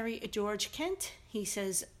Secretary George Kent, he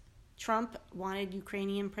says Trump wanted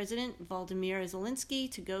Ukrainian President Volodymyr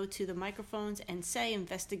Zelensky to go to the microphones and say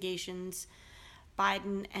investigations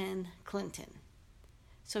Biden and Clinton.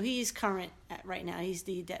 So he's current right now. He's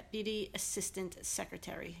the Deputy Assistant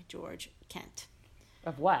Secretary, George Kent.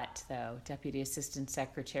 Of what, though? Deputy Assistant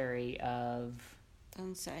Secretary of...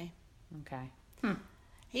 Don't say. Okay.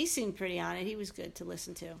 He seemed pretty on it. He was good to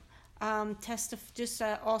listen to.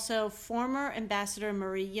 Also, former Ambassador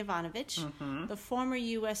Marie Yovanovitch, the former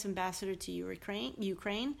U.S. Ambassador to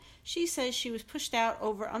Ukraine, she says she was pushed out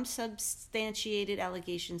over unsubstantiated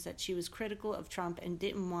allegations that she was critical of Trump and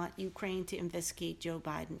didn't want Ukraine to investigate Joe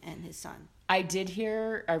Biden and his son. I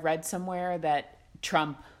read somewhere that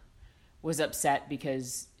Trump was upset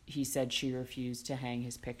because he said she refused to hang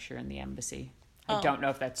his picture in the embassy. I don't know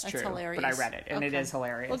if that's true, hilarious. But I read it, and it is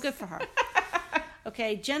hilarious. Well, good for her.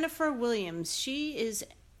 Okay, Jennifer Williams. She is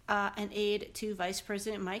an aide to Vice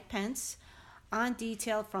President Mike Pence on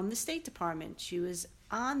detail from the State Department. She was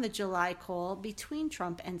on the July call between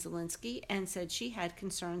Trump and Zelensky and said she had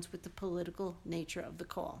concerns with the political nature of the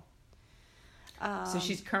call. So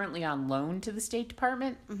she's currently on loan to the State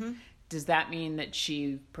Department? Mm-hmm. Does that mean that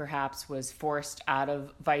she perhaps was forced out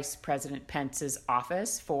of Vice President Pence's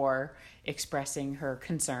office for expressing her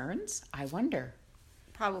concerns? I wonder.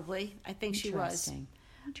 Probably. I think she was.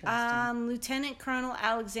 Interesting. Lieutenant Colonel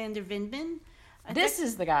Alexander Vindman. This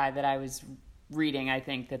is the guy that I was reading, I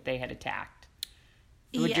think, that they had attacked.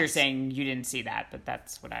 Yes. You're saying you didn't see that, but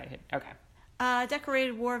that's what I had. Okay.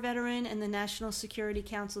 Decorated war veteran and the National Security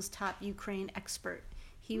Council's top Ukraine expert.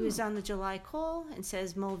 He was on the July call and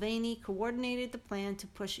says Mulvaney coordinated the plan to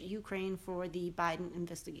push Ukraine for the Biden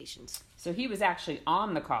investigations. So he was actually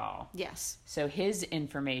on the call. Yes. So his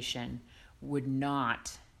information would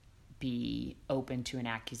not be open to an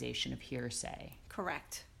accusation of hearsay.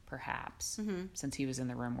 Correct. Perhaps, since he was in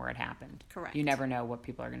the room where it happened. Correct. You never know what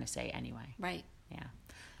people are going to say anyway. Right. Yeah.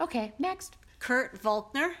 Okay, next. Kurt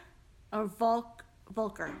Volker,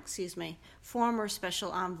 former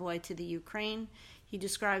special envoy to the Ukraine. He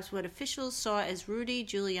describes what officials saw as Rudy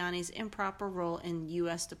Giuliani's improper role in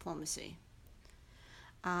U.S. diplomacy.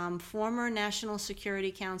 Former National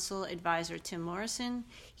Security Council advisor Tim Morrison,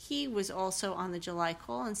 he was also on the July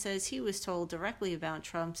call and says he was told directly about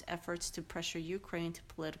Trump's efforts to pressure Ukraine to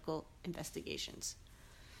political investigations.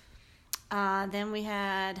 Then we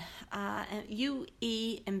had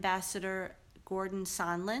UE Ambassador Gordon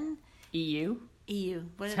Sondland. EU? EU.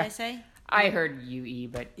 What did I say? I heard UE,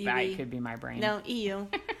 but UE. that could be my brain. No, EU.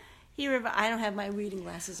 I don't have my reading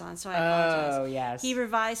glasses on, so I apologize. Oh, yes. He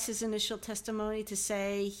revised his initial testimony to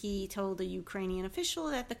say he told a Ukrainian official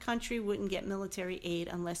that the country wouldn't get military aid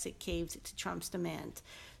unless it caved to Trump's demand.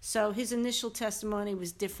 So his initial testimony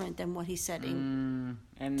was different than what he said in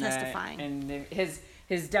testifying.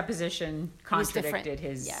 His deposition contradicted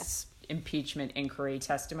his Yes. impeachment inquiry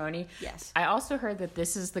testimony. Yes. I also heard that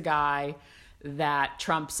this is the guy that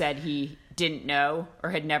Trump said he didn't know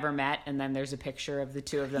or had never met, and then there's a picture of the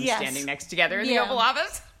two of them standing next together in the Oval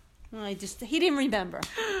Office. Well, he didn't remember.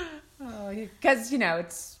 Because,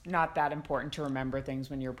 it's not that important to remember things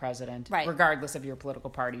when you're president, right? Regardless of your political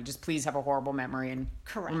party. Just please have a horrible memory and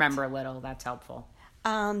remember a little. That's helpful.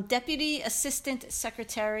 Deputy Assistant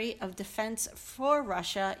Secretary of Defense for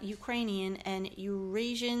Russia, Ukrainian, and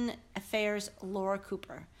Eurasian Affairs Laura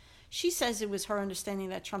Cooper. She says it was her understanding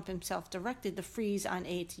that Trump himself directed the freeze on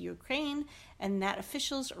aid to Ukraine and that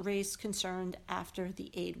officials raised concern after the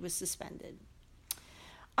aid was suspended.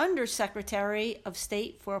 Undersecretary of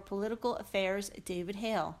State for Political Affairs, David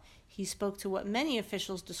Hale. He spoke to what many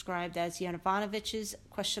officials described as Yovanovitch's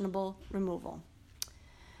questionable removal.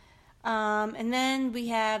 And then we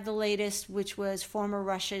have the latest, which was former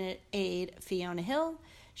Russian aide Fiona Hill.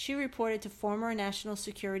 She reported to former National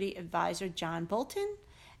Security Advisor John Bolton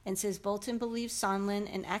and says Bolton believes Sondland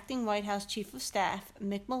and acting White House Chief of Staff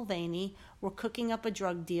Mick Mulvaney were cooking up a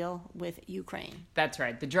drug deal with Ukraine. That's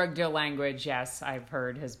right. The drug deal language, yes, I've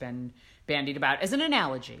heard has been bandied about as an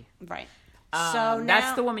analogy. Right. So now,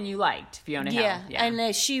 that's the woman you liked, Fiona Hill. Yeah,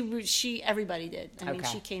 and she everybody did. I mean,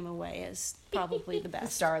 she came away as probably the best.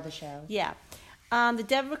 The star of the show. Yeah. The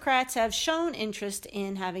Democrats have shown interest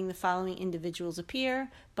in having the following individuals appear,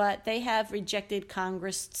 but they have rejected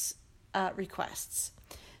Congress' requests.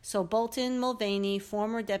 So Bolton, Mulvaney,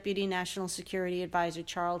 former Deputy National Security Advisor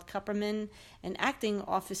Charles Kupperman, and Acting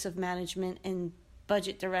Office of Management and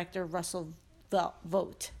Budget Director Russell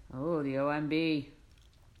Vogt. Oh, the OMB.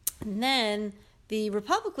 And then the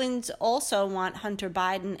Republicans also want Hunter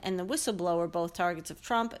Biden and the whistleblower, both targets of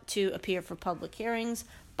Trump, to appear for public hearings,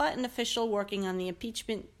 but an official working on the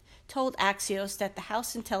impeachment told Axios that the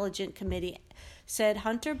House Intelligence Committee said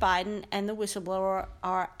Hunter Biden and the whistleblower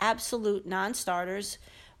are absolute non-starters.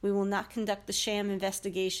 We will not conduct the sham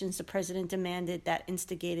investigations the president demanded that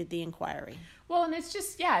instigated the inquiry. Well, and it's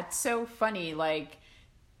just, it's so funny. Like,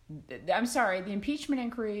 I'm sorry, the impeachment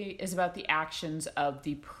inquiry is about the actions of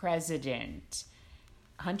the president.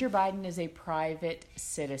 Hunter Biden is a private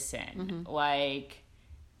citizen. Mm-hmm. Like,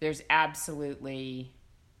 there's absolutely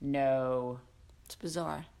no... It's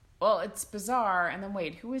bizarre. Well, it's bizarre. And then,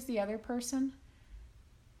 wait, who was the other person?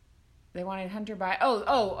 They wanted Hunter Biden...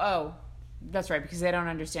 Oh. That's right, because they don't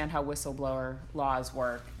understand how whistleblower laws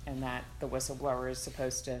work and that the whistleblower is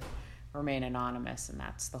supposed to remain anonymous, and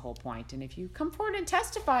that's the whole point. And if you come forward and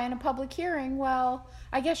testify in a public hearing, well,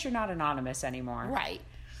 I guess you're not anonymous anymore. Right.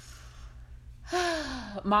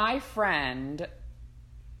 My friend,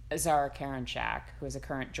 Zara Karenchak, who is a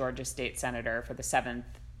current Georgia state senator for the 7th...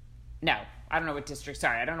 No, I don't know what district...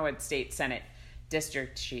 Sorry, I don't know what state senate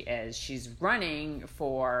district she is. She's running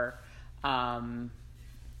for...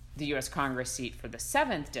 the U.S. Congress seat for the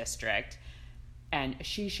 7th district, and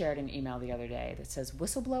she shared an email the other day that says,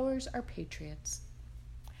 whistleblowers are patriots.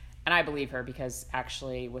 And I believe her because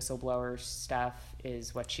actually whistleblower stuff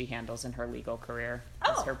is what she handles in her legal career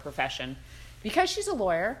as her profession, because she's a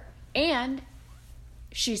lawyer and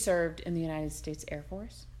she served in the United States Air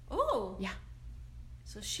Force. Oh. Yeah.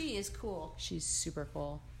 So she is cool. She's super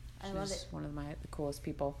cool. I love it. One of the coolest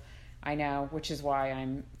people I know, which is why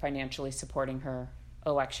I'm financially supporting her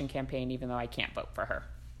election campaign, even though I can't vote for her.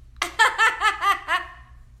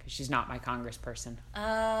 Because she's not my congressperson.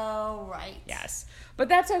 Oh, right. Yes. But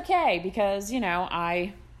that's okay, because,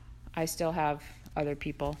 I still have other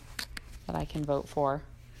people that I can vote for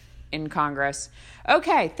in Congress.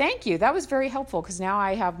 Okay, thank you. That was very helpful, because now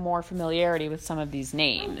I have more familiarity with some of these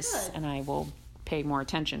names, and I will pay more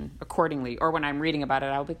attention accordingly. Or when I'm reading about it,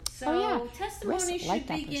 I'll be, testimony should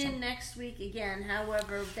begin next week again.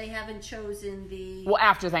 However, they haven't chosen the... Well,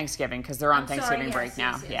 after Thanksgiving, because they're on Thanksgiving break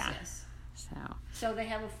now. Yes. So they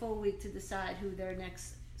have a full week to decide who their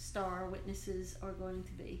next star witnesses are going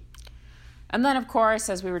to be. And then, of course,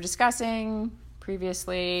 as we were discussing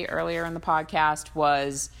previously, earlier in the podcast,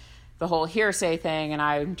 was the whole hearsay thing, and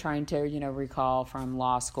I'm trying to, recall from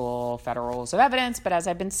law school federal rules of evidence. But as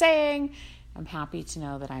I've been saying, I'm happy to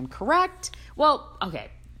know that I'm correct. Well, okay,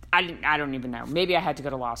 I don't even know. Maybe I had to go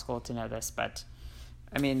to law school to know this, but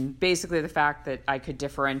I mean, basically the fact that I could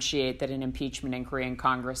differentiate that an impeachment inquiry in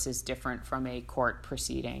Congress is different from a court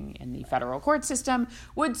proceeding in the federal court system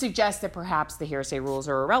would suggest that perhaps the hearsay rules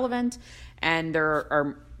are irrelevant. And there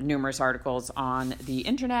are numerous articles on the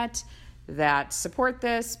internet that support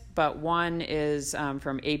this, but one is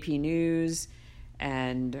from AP News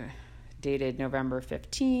and dated November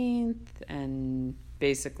 15th, and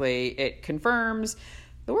basically it confirms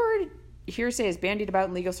the word hearsay is bandied about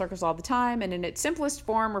in legal circles all the time, and in its simplest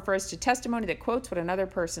form refers to testimony that quotes what another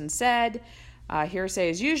person said. Hearsay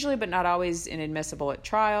is usually but not always inadmissible at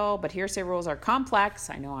trial, but hearsay rules are complex.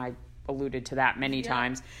 I know I alluded to that many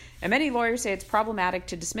times. And many lawyers say it's problematic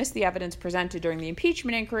to dismiss the evidence presented during the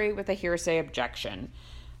impeachment inquiry with a hearsay objection.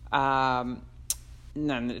 And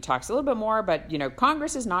then it talks a little bit more, but,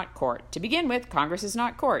 Congress is not court. To begin with, Congress is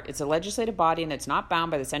not court. It's a legislative body, and it's not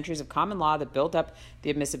bound by the centuries of common law that built up the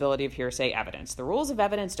admissibility of hearsay evidence. The rules of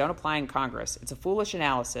evidence don't apply in Congress. It's a foolish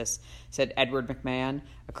analysis, said Edward McMahon,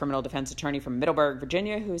 a criminal defense attorney from Middleburg,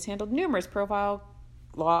 Virginia, who has handled numerous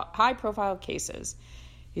high-profile cases.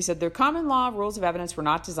 He said, the common law rules of evidence were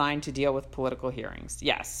not designed to deal with political hearings.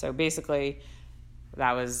 Yes, so basically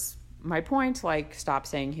that was my point, stop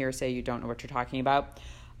saying hearsay, you don't know what you're talking about.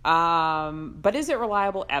 But is it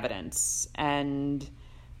reliable evidence? And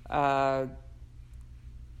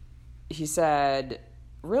he said,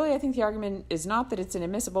 really, I think the argument is not that it's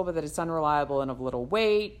inadmissible, but that it's unreliable and of little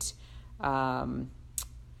weight.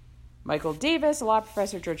 Michael Davis, a law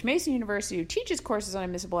professor at George Mason University who teaches courses on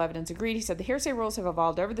admissible evidence, agreed. He said the hearsay rules have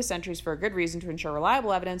evolved over the centuries for a good reason, to ensure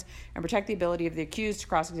reliable evidence and protect the ability of the accused to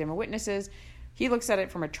cross-examine witnesses. He looks at it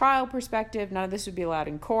from a trial perspective. None of this would be allowed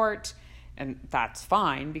in court, and that's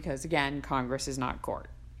fine because, again, Congress is not court.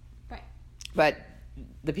 Right. But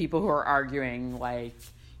the people who are arguing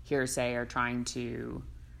hearsay are trying to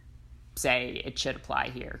say it should apply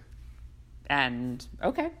here. And,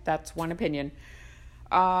 okay, that's one opinion.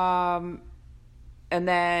 And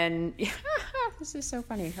then, this is so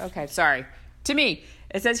funny. Okay, sorry. To me,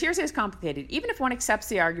 it says hearsay is complicated. Even if one accepts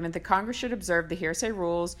the argument that Congress should observe the hearsay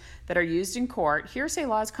rules that are used in court, hearsay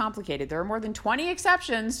law is complicated. There are more than 20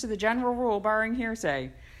 exceptions to the general rule barring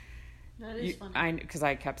hearsay. That is funny. Because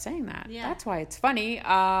I kept saying that. Yeah. That's why it's funny.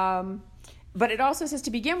 But it also says,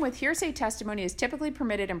 to begin with, hearsay testimony is typically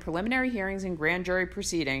permitted in preliminary hearings and grand jury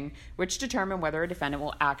proceeding, which determine whether a defendant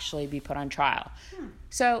will actually be put on trial.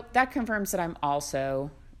 So that confirms that I'm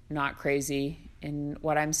also not crazy in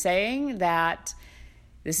what I'm saying, that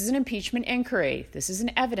this is an impeachment inquiry. This is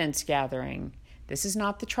an evidence gathering. This is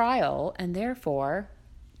not the trial, and therefore,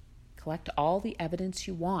 collect all the evidence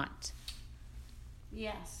you want.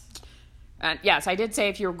 Yes. Yes, I did say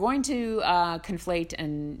if you're going to conflate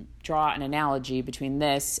and draw an analogy between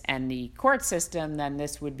this and the court system, then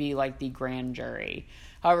this would be like the grand jury.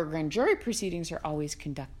 However, grand jury proceedings are always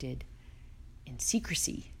conducted in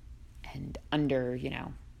secrecy and under,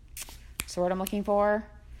 what's the word I'm looking for?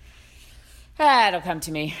 It'll come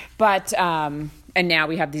to me. But, and now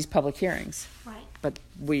we have these public hearings. Right. But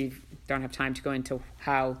we don't have time to go into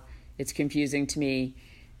how it's confusing to me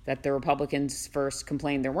that the Republicans first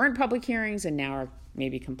complained there weren't public hearings and now are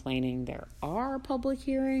maybe complaining there are public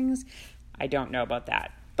hearings. I don't know about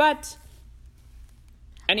that. But,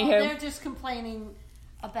 anywho. They're just complaining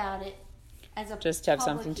about it as a just have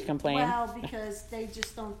something to complain. Well, because they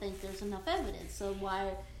just don't think there's enough evidence. So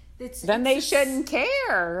why... Then they shouldn't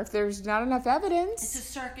care if there's not enough evidence. It's a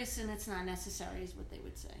circus and it's not necessary is what they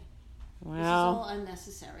would say. Well, this is all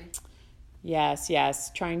unnecessary.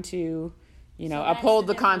 Yes. Trying to, So uphold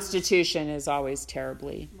the the Constitution is always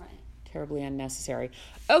terribly Right. unnecessary.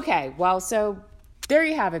 Okay, well, so there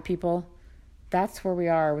you have it, people. That's where we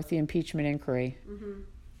are with the impeachment inquiry. Mm-hmm.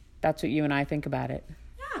 That's what you and I think about it.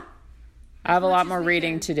 Yeah. I have a lot more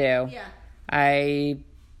reading to do. Yeah.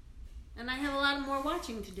 And I have a lot more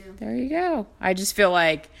watching to do. There you go. I just feel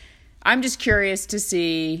like I'm just curious to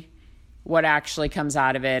see what actually comes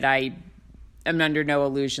out of it. I am under no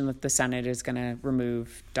illusion that the Senate is going to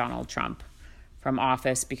remove Donald Trump from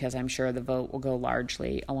office because I'm sure the vote will go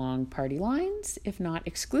largely along party lines, if not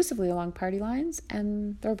exclusively along party lines,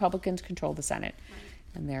 and the Republicans control the Senate. Right.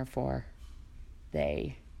 And therefore,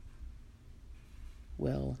 they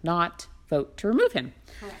will not vote to remove him.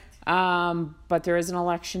 Correct. But there is an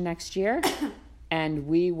election next year, and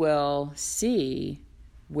we will see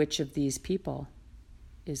which of these people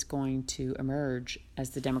is going to emerge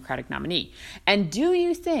as the Democratic nominee. And do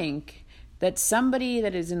you think that somebody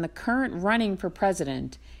that is in the current running for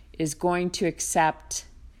president is going to accept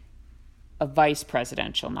a vice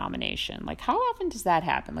presidential nomination. Like, how often does that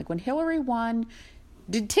happen? Like, when Hillary won,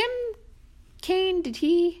 did Tim Kaine,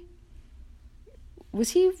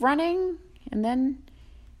 was he running? And then,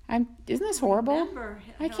 isn't this horrible?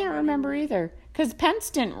 I can't remember either. Because Pence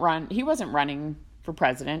didn't run. He wasn't running for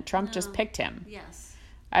president. Trump just picked him. Yes.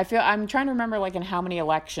 I'm trying to remember, like, in how many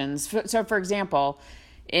elections. So, for example,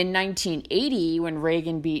 in 1980, when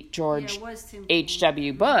Reagan beat George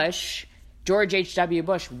H.W. Bush, George H.W.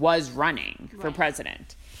 Bush was running for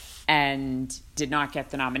president and did not get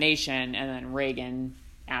the nomination. And then Reagan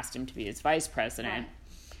asked him to be his vice president. Right.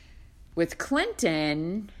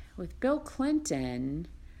 With Bill Clinton,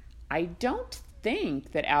 I don't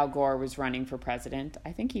think that Al Gore was running for president.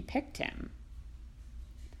 I think he picked him.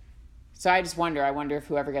 So I just wonder if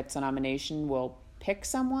whoever gets the nomination will pick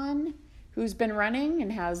someone who's been running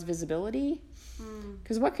and has visibility.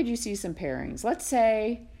 Because what could you see some pairings? Let's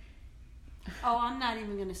say... Oh, I'm not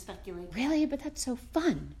even going to speculate. Really? But that's so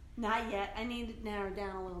fun. Not yet. I need to narrow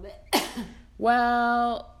down a little bit.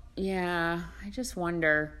 Well, yeah. I just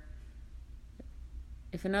wonder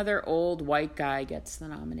if another old white guy gets the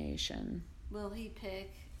nomination. Will he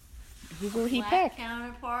pick... Who will he black pick?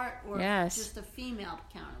 Counterpart or just a female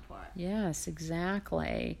counterpart? Yes,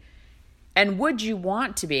 exactly. And would you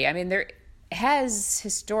want to be? I mean, there has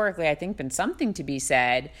historically, I think, been something to be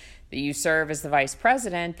said that you serve as the vice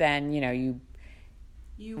president, then, you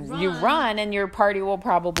run and your party will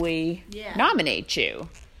probably nominate you.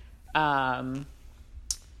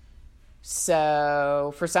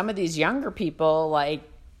 So for some of these younger people, like,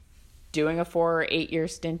 doing a 4 or 8 year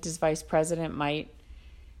stint as vice president might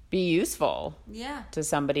be useful to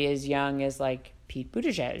somebody as young as, like, Pete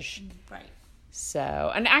Buttigieg. Right.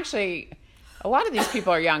 So, and actually, a lot of these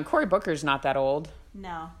people are young. Cory Booker's not that old.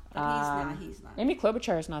 No, but he's not. Amy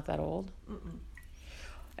Klobuchar is not that old. Mm-mm.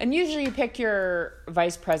 And usually you pick your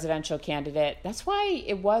vice presidential candidate. That's why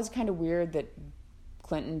it was kind of weird that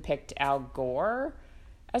Clinton picked Al Gore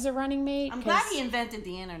as a running mate. I'm glad he invented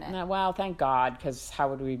the internet. Well, thank God, because how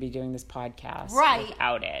would we be doing this podcast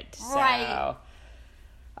without it? Right.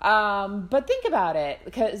 So, but think about it,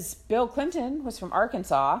 because Bill Clinton was from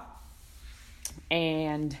Arkansas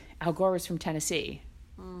and Al Gore was from Tennessee.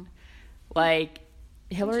 Like,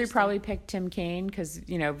 Hillary probably picked Tim Kaine because,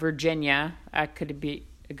 Virginia could be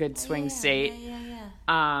a good swing state.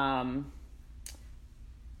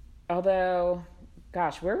 Although,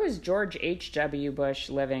 gosh, where was George H.W. Bush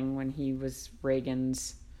living when he was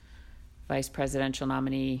Reagan's vice presidential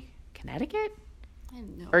nominee? Connecticut? I have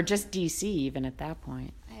no Or idea. just D.C. even at that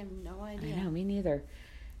point? I have no idea. I know, me neither.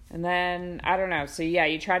 And then, I don't know. So, yeah,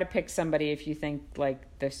 you try to pick somebody if you think,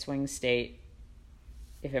 like, the swing state,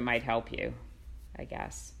 if it might help you, I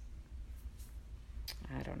guess.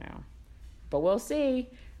 I don't know. But we'll see.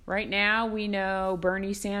 Right now, we know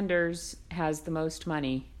Bernie Sanders has the most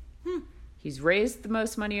money. He's raised the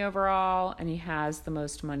most money overall, and he has the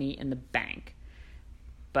most money in the bank.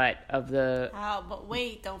 But but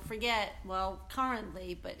wait, don't forget. Well,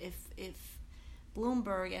 currently, but if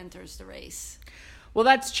Bloomberg enters the race. Well,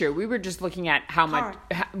 that's true. We were just looking at how much,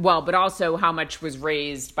 but also how much was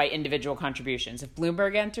raised by individual contributions. If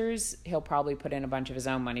Bloomberg enters, he'll probably put in a bunch of his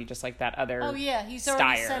own money, just like that other. Oh yeah, he's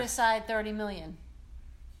already set aside $30 million.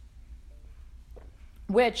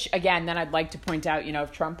 Which, again, then I'd like to point out,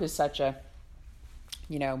 if Trump is such a,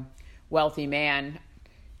 wealthy man,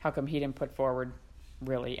 how come he didn't put forward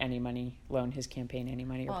really any money, loan his campaign any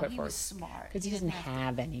money, or put forward? He was smart. Because he doesn't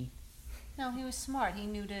have any. No, he was smart. He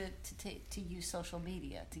knew to use social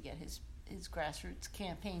media to get his grassroots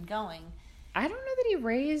campaign going. I don't know that he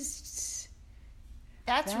raised.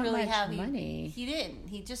 That's that really much how money. He didn't.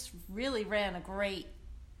 He just really ran a great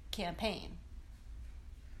campaign.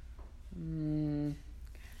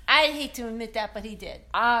 I hate to admit that, but he did.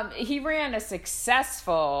 He ran a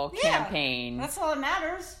successful campaign. That's all that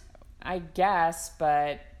matters. I guess,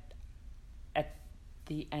 but at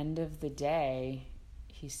the end of the day,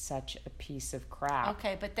 he's such a piece of crap.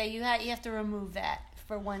 Okay, but you have to remove that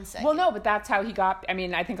for 1 second. Well, no, but that's how he got. I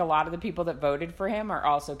mean, I think a lot of the people that voted for him are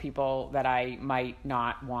also people that I might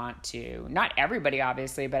not want to. Not everybody,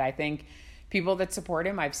 obviously, but I think people that support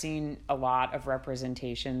him, I've seen a lot of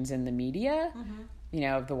representations in the media,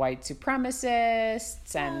 of the white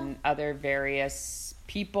supremacists and other various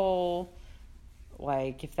people.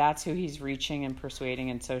 Like, if that's who he's reaching and persuading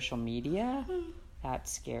in social media, that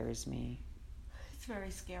scares me. It's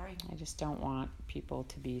very scary. I just don't want people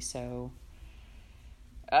to be so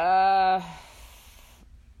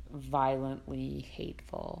violently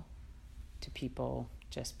hateful to people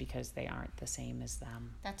just because they aren't the same as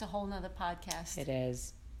them. That's a whole nother podcast. It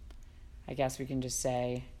is. I guess we can just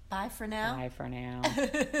say Bye for now. Bye for now.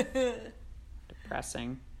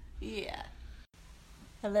 Depressing. Yeah.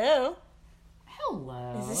 Hello?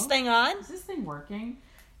 Hello. Is this thing on? Is this thing working?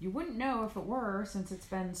 You wouldn't know if it were, since it's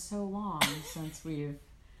been so long since we've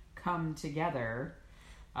come together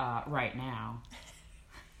right now.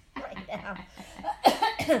 Right now.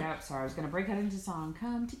 Nope, sorry, I was going to break out into song.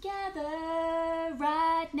 Come together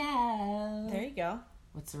right now. There you go.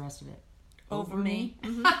 What's the rest of it? Over me.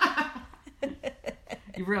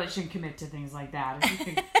 You really shouldn't commit to things like that. If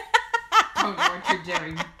you don't know what you're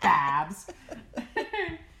doing, Babs.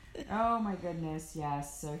 Oh my goodness,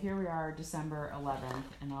 yes. So here we are, December 11th,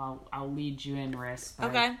 and I'll lead you in, Ris,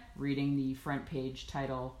 by reading the front page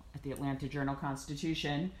title at the Atlanta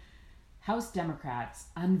Journal-Constitution. House Democrats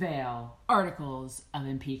unveil articles of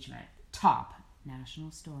impeachment. Top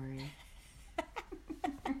national story.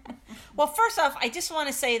 Well, first off, I just want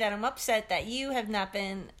to say that I'm upset that you have not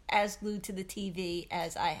been as glued to the TV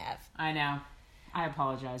as I have. I know. I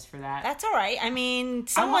apologize for that. That's all right. I mean,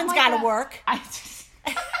 someone's got to work.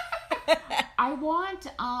 I want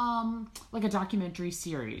like a documentary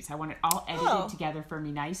series. I want it all edited together for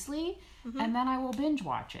me nicely, and then I will binge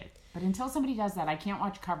watch it. But until somebody does that, I can't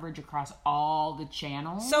watch coverage across all the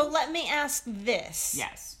channels. So let me ask this.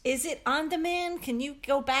 Yes. Is it on demand? Can you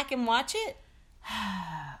go back and watch it?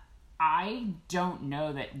 I don't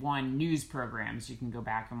know that news programs you can go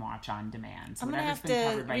back and watch on demand. So I'm going to have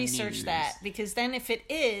to research that, because then if it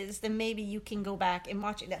is, then maybe you can go back and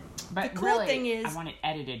watch it. But the cool really, thing is, I want it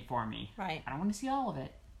edited for me. Right. I don't want to see all of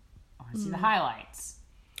it. I want to see the highlights.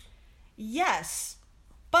 Yes.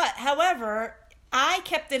 But, however, I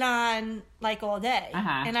kept it on like all day,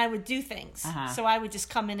 and I would do things. So I would just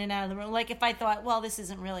come in and out of the room. Like if I thought, well, this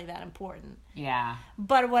isn't really that important. Yeah.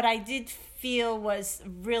 But what I did feel was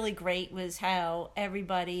really great was how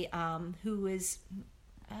everybody who is,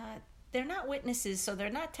 they're not witnesses, so they're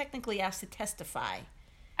not technically asked to testify.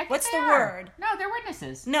 What's the word? No, they're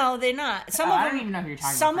witnesses. No, they're not. Some of I them, don't even know who you're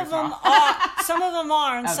talking some about. Of them are. Some of them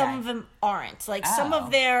are, and Okay. some of them aren't. Like some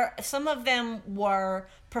of them were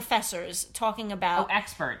professors talking about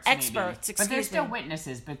experts. Experts, maybe. But they're still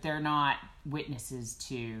witnesses, but they're not witnesses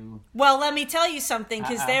to. Well, let me tell you something,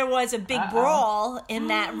 because there was a big brawl in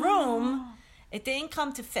that room. It didn't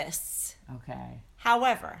come to fists. Okay.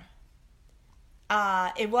 However,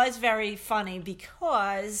 it was very funny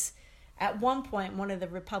because at one point, one of the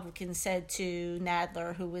Republicans said to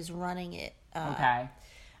Nadler, who was running it, I'd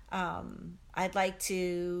like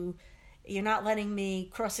to, you're not letting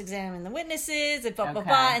me cross-examine the witnesses, and blah, blah,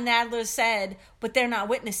 blah. And Nadler said, but they're not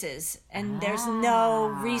witnesses, and there's no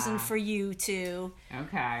reason for you to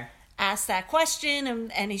ask that question,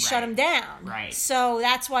 and he shut him down. Right. So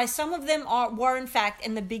that's why some of them were, in fact,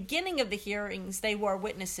 in the beginning of the hearings, they were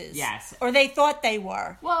witnesses. Yes. Or they thought they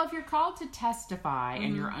were. Well, if you're called to testify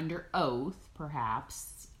and you're under oath,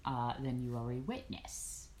 perhaps, then you are a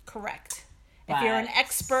witness. Correct. If you're an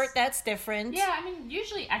expert, that's different. Yeah, I mean,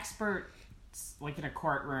 usually experts, like in a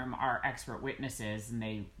courtroom, are expert witnesses, and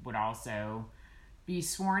they would also be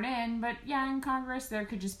sworn in. But yeah, in Congress, there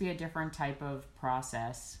could just be a different type of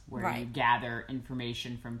process where you gather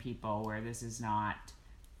information from people, where this is not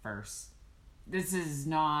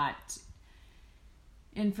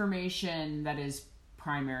information that is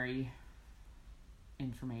primary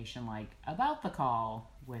information, like about the call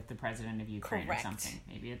with the president of Ukraine or something.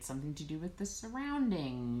 Maybe it's something to do with the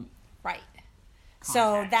surrounding context.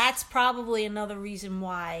 So that's probably another reason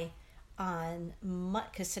why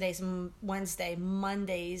because today's Wednesday,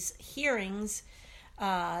 Monday's hearings,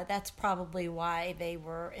 that's probably why they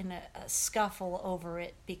were in a scuffle over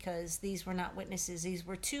it, because these were not witnesses. These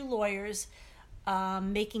were two lawyers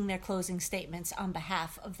making their closing statements on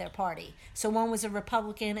behalf of their party. So one was a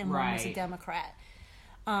Republican and one was a Democrat.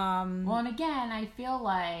 Well, and again, I feel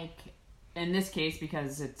like in this case,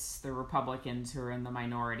 because it's the Republicans who are in the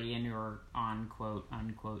minority and who are on quote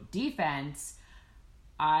unquote defense,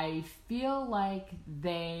 I feel like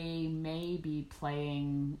they may be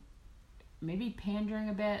pandering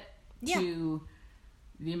a bit to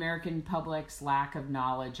the American public's lack of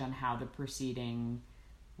knowledge on how the proceeding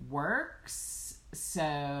works.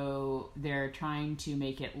 So they're trying to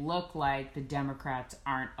make it look like the Democrats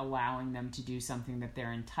aren't allowing them to do something that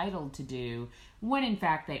they're entitled to do, when in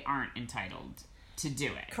fact they aren't entitled to do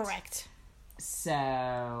it. Correct.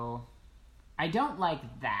 So I don't like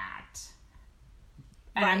that.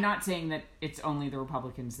 And I'm not saying that it's only the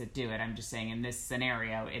Republicans that do it. I'm just saying in this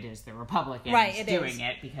scenario, it is the Republicans doing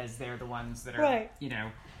it, because they're the ones that are,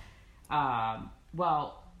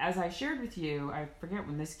 well, as I shared with you, I forget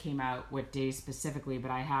when this came out, what day specifically, but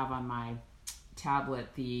I have on my tablet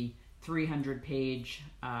the 300-page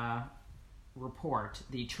report,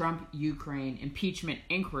 the Trump-Ukraine Impeachment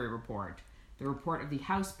Inquiry Report, the report of the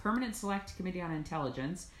House Permanent Select Committee on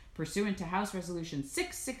Intelligence, pursuant to House Resolution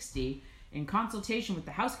 660, in consultation with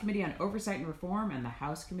the House Committee on Oversight and Reform and the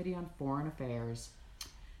House Committee on Foreign Affairs.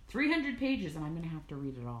 300 pages, and I'm going to have to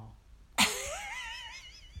read it all.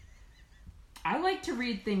 I like to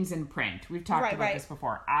read things in print. We've talked about this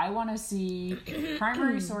before. I want to see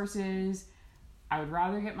primary sources. I would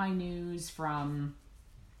rather get my news from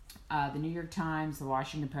the New York Times, the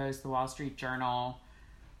Washington Post, the Wall Street Journal.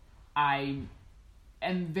 I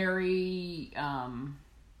am very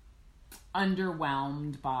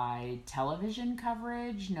underwhelmed by television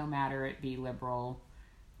coverage, no matter it be liberal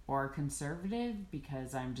or conservative,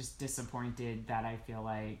 because I'm just disappointed that I feel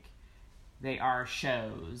like they are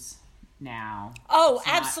shows now. Oh, it's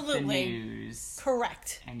absolutely. The news.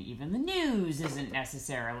 Correct. And even the news isn't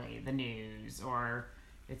necessarily the news, or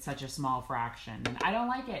it's such a small fraction. And I don't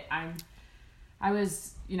like it. I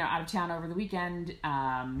was, out of town over the weekend.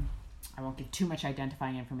 I won't give too much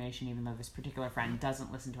identifying information, even though this particular friend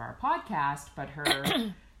doesn't listen to our podcast, but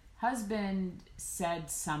her husband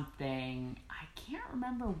said something. I can't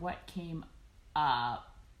remember what came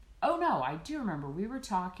up. Oh, no, I do remember. We were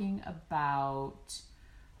talking about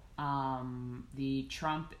the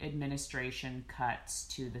Trump administration cuts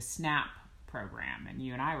to the SNAP program, and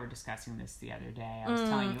you and I were discussing this the other day. I was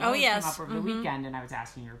telling you what came up over the weekend, and I was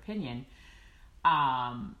asking your opinion.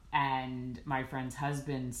 And my friend's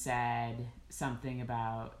husband said something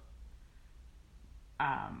about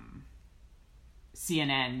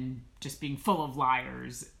CNN just being full of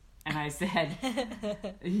liars. And I said,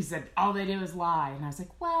 he said, all they do is lie. And I was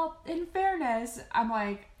like, well, in fairness, I'm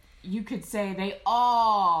like, you could say they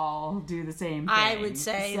all do the same thing. I would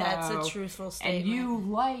say that's a truthful statement. And you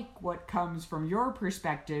like what comes from your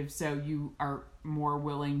perspective, so you are more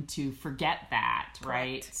willing to forget that,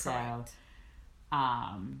 right? Correct. So,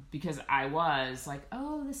 because I was like,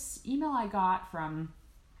 oh, this email I got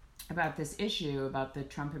about this issue about the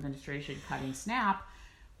Trump administration cutting SNAP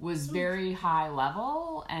was very high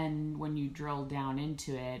level, and when you drill down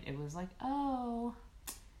into it, it was like, oh,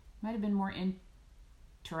 might have been more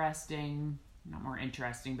interesting, not more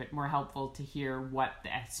interesting, but more helpful to hear what the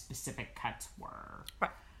specific cuts were. Right.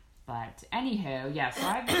 But anywho, yeah, so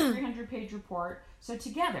I have this 300-page report. So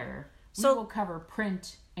together, we will cover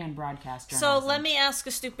print and broadcast journalism. So let me ask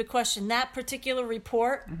a stupid question. That particular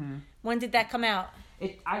report, when did that come out?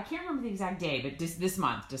 I can't remember the exact day, but this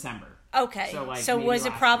month, December. Okay. So was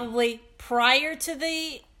it probably prior to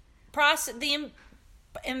the process,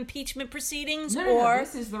 impeachment proceedings? No,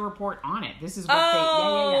 this is the report on it. This is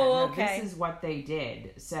what This is what they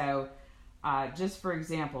did. So, just for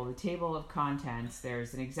example, the table of contents,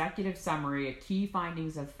 there's an executive summary, a key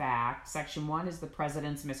findings of fact. Section 1 is the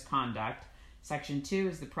president's misconduct. Section 2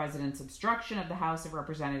 is the president's obstruction of the House of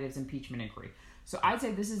Representatives impeachment inquiry. So I'd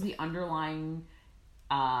say this is the underlying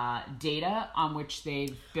data on which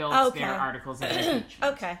they've built their articles of impeachment.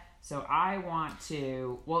 Okay. So I want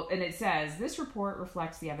to, and it says, this report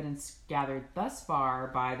reflects the evidence gathered thus far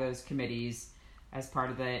by those committees as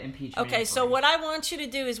part of the impeachment inquiry. Okay, so what I want you to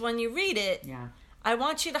do is when you read it, I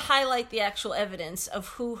want you to highlight the actual evidence of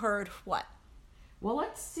who heard what. Well,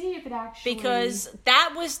 let's see if it actually... Because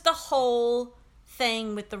that was the whole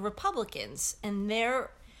thing with the Republicans, and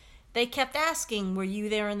they kept asking, were you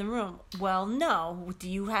there in the room? Well, no. Do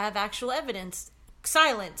you have actual evidence?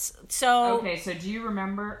 Silence. So okay, so do you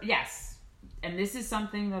remember? Yes. And this is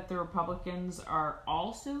something that the Republicans are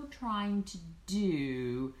also trying to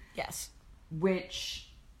do. Yes.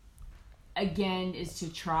 Which, again, is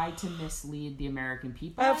to try to mislead the American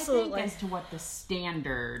people. Absolutely. I think, as to what the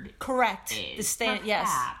standard correct is. Yes.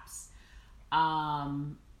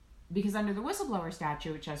 Perhaps. Because under the whistleblower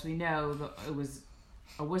statute, which, as we know, it was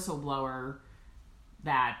a whistleblower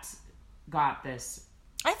that got this.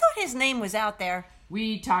 I thought his name was out there.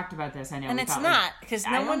 We talked about this, I know. And it's not, because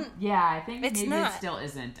no one... Yeah, I think maybe not. It still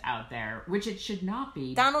isn't out there, which it should not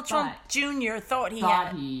be. Donald Trump Jr. thought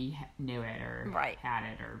he knew it, or had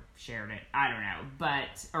it, or shared it. I don't know.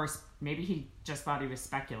 Or maybe he just thought he was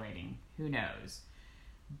speculating. Who knows?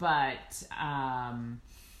 But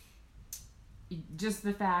just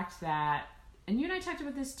the fact that... And you and I talked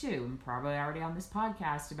about this too, and probably already on this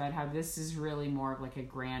podcast, about how this is really more of like a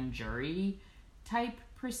grand jury type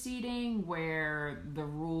proceeding, where the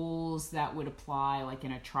rules that would apply like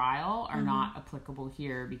in a trial are not applicable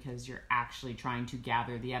here, because you're actually trying to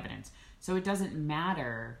gather the evidence. So it doesn't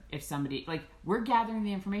matter if somebody, like, we're gathering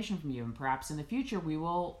the information from you, and perhaps in the future we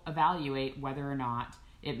will evaluate whether or not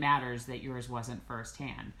it matters that yours wasn't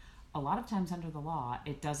firsthand. A lot of times under the law,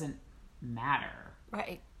 it doesn't matter.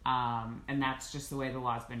 Right. And that's just the way the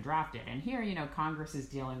law's been drafted. And here, Congress is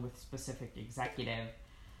dealing with specific executive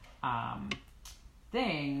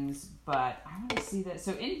things, but I want to see that.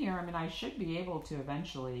 So in here, I should be able to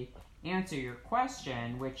eventually answer your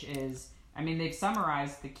question, which is, they've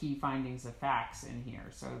summarized the key findings of facts in here.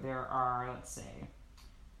 So there are, let's say,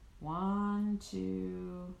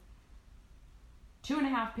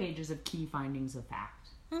 2.5 pages of key findings of fact.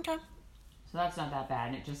 Okay. So that's not that bad.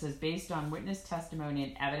 And it just says, based on witness testimony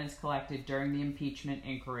and evidence collected during the impeachment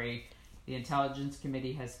inquiry, the Intelligence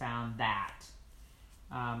Committee has found that.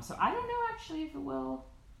 So I don't know actually if it will.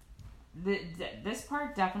 This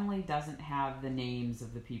part definitely doesn't have the names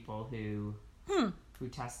of the people who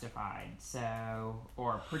testified,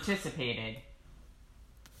 or participated.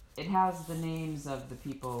 It has the names of the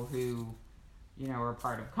people who, are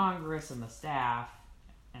part of Congress and the staff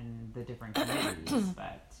and the different committees,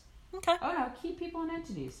 but... Okay. Oh no, key people and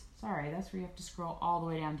entities. Sorry, that's where you have to scroll all the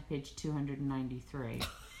way down to page 293.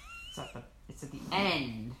 It's at the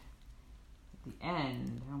end. At the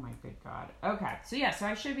end. Oh my good God. Okay, so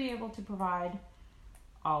I should be able to provide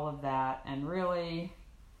all of that, and really,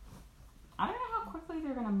 I don't know how quickly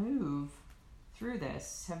they're going to move through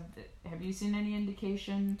this. Have you seen any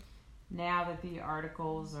indication now that the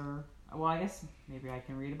articles are? Well, I guess maybe I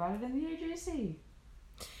can read about it in the AJC.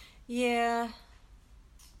 Yeah.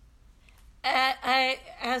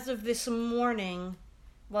 As of this morning,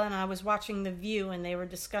 when I was watching The View and they were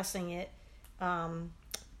discussing it,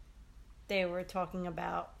 they were talking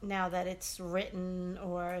about now that it's written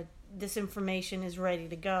or this information is ready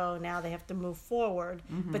to go, now they have to move forward.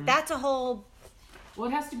 Mm-hmm. But that's a whole... Well,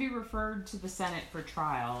 it has to be referred to the Senate for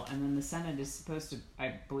trial, and then the Senate is supposed to,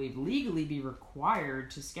 I believe, legally be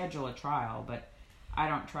required to schedule a trial, but I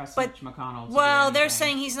don't trust Mitch McConnell to do anything. They're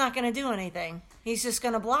saying he's not going to do anything. He's just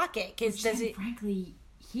going to block it. Frankly,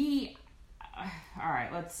 he... all right,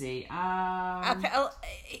 let's see. All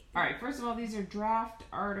right, first of all, these are draft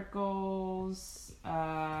articles.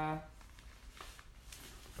 So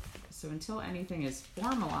until anything is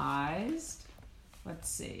formalized... Let's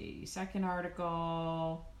see. Second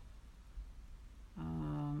article.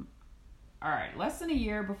 All right. Less than a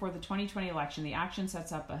year before the 2020 election, the action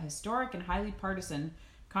sets up a historic and highly partisan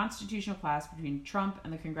constitutional clash between Trump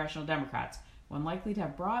and the congressional Democrats, one likely to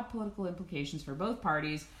have broad political implications for both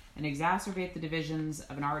parties and exacerbate the divisions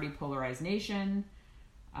of an already polarized nation.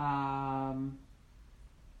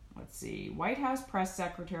 Let's see. White House Press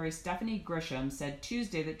Secretary Stephanie Grisham said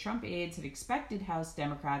Tuesday that Trump aides had expected House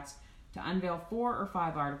Democrats to unveil 4 or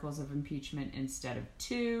 5 articles of impeachment instead of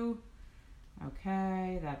 2.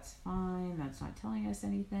 Okay, that's fine. That's not telling us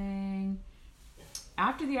anything.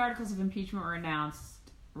 After the articles of impeachment were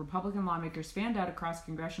announced, Republican lawmakers fanned out across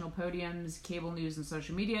congressional podiums, cable news, and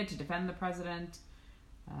social media to defend the president.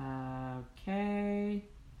 Okay.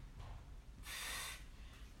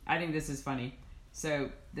 I think this is funny. So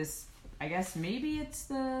this, I guess maybe it's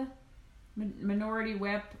the minority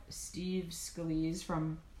whip, Steve Scalise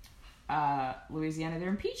from Louisiana. They're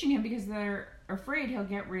impeaching him because they're afraid he'll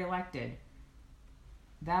get reelected.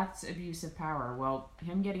 That's abuse of power. Well,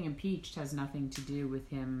 him getting impeached has nothing to do with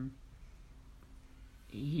him.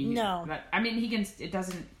 No. But, he can. It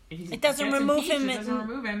doesn't. It doesn't remove him. It doesn't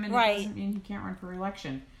remove him, and right. It doesn't mean he can't run for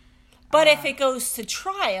reelection. But if it goes to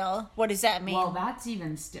trial, what does that mean? Well, that's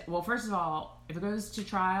even still. Well, first of all, if it goes to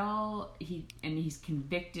trial, he's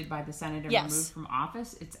convicted by the Senate and removed from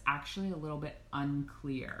office, it's actually a little bit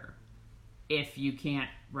unclear if you can't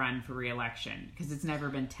run for re-election because it's never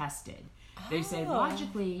been tested. They say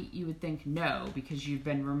logically you would think no because you've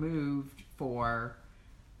been removed for,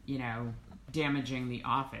 damaging the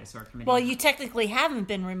office or committing. Well, you technically haven't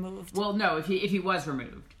been removed. Well, no, if he was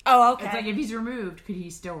removed. Oh, okay. It's like if he's removed, could he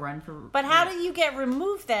still run for? But how do you get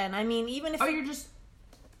removed then? Even if you're just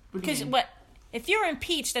because if you're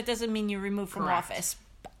impeached, that doesn't mean you're removed from office.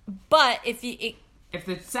 But if the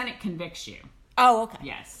Senate convicts you. Oh, okay.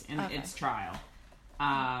 Yes, and it's trial.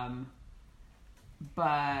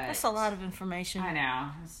 But that's a lot of information. I know,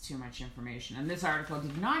 that's too much information. And this article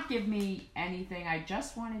did not give me anything. I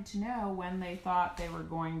just wanted to know when they thought they were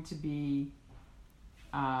going to be,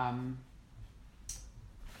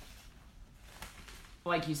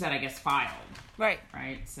 like you said, I guess filed. Right.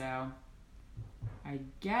 Right. So I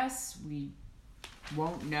guess we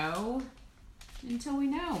won't know until we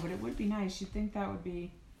know. But it would be nice. You'd think that would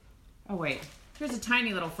be. Oh wait. Here's a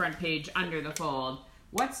tiny little front page under the fold.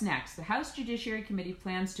 What's next? The House Judiciary Committee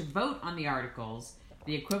plans to vote on the articles,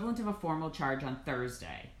 the equivalent of a formal charge, on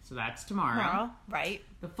Thursday. So that's tomorrow. Right.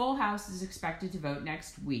 The full House is expected to vote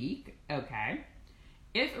next week. Okay.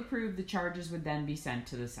 If approved, the charges would then be sent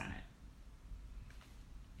to the Senate.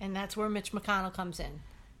 And that's where Mitch McConnell comes in.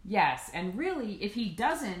 Yes, and really, if he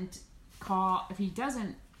doesn't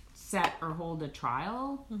set or hold a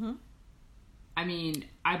trial, I mean,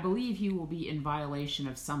 I believe he will be in violation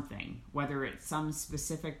of something, whether it's some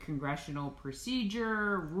specific congressional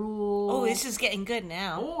procedure, rule. Oh, this is getting good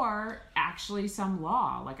now. Or actually some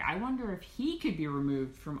law. Like, I wonder if he could be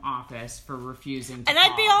removed from office for refusing to And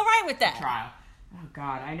I'd be all right with that. trial. Oh,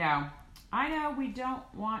 God, I know, we don't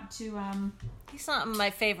want to, He's not on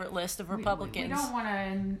my favorite list of Republicans. We don't want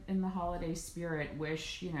to, in the holiday spirit,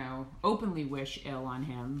 openly wish ill on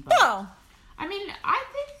him. But, No. I mean, I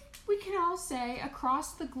think we can all say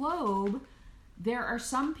across the globe, there are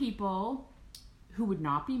some people who would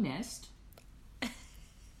not be missed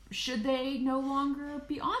should they no longer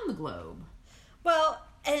be on the globe. Well,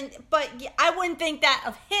 but I wouldn't think that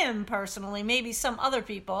of him personally. Maybe some other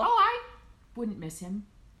people. Oh, I wouldn't miss him.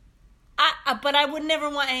 But I would never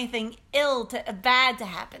want anything bad to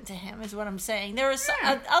happen to him, is what I'm saying. There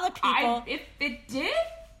are other people. If it did,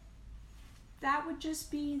 that would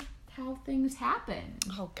just be how things happen.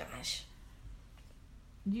 Oh, gosh.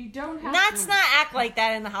 You don't have Let's not act like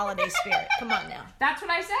that in the holiday spirit. Come on now. That's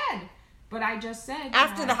what I said. But I just said.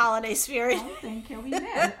 After the holiday spirit. I don't think he'll be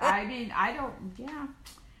missed. I mean, I don't, yeah.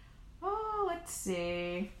 Oh, let's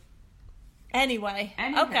see. Anyway,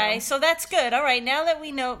 Anyhow. Okay, so that's good. All right, now that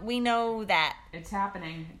we know that. It's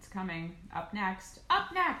happening. It's coming. Up next.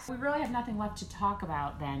 We really have nothing left to talk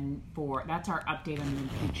about then that's our update on the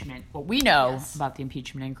impeachment. What we know about the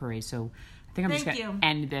impeachment inquiry. So I think I'm just going to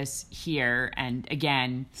end this here. And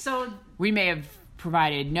again, we may have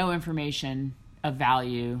provided no information of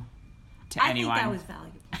value to anyone. I think that was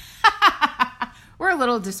valuable. We're a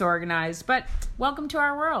little disorganized, but welcome to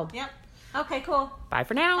our world. Yep. Okay, cool. Bye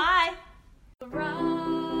for now. Bye.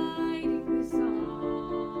 Writing this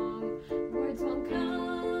song, words won't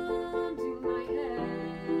come to my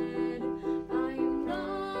head. I am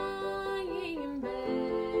lying in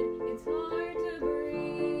bed, it's hard to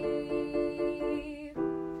breathe.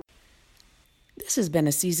 This has been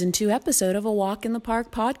a Season 2 episode of A Walk in the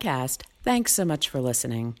Park podcast. Thanks so much for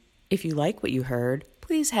listening. If you like what you heard,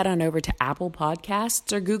 please head on over to Apple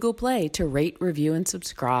Podcasts or Google Play to rate, review, and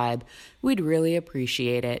subscribe. We'd really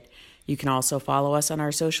appreciate it. You can also follow us on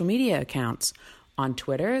our social media accounts. On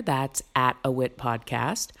Twitter, that's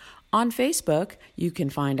 @AWitPodcast. On Facebook, you can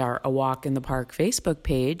find our A Walk in the Park Facebook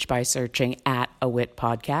page by searching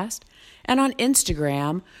 @AWitPodcast. And on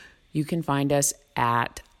Instagram, you can find us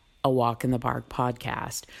at A Walk in the Park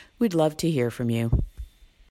Podcast. We'd love to hear from you.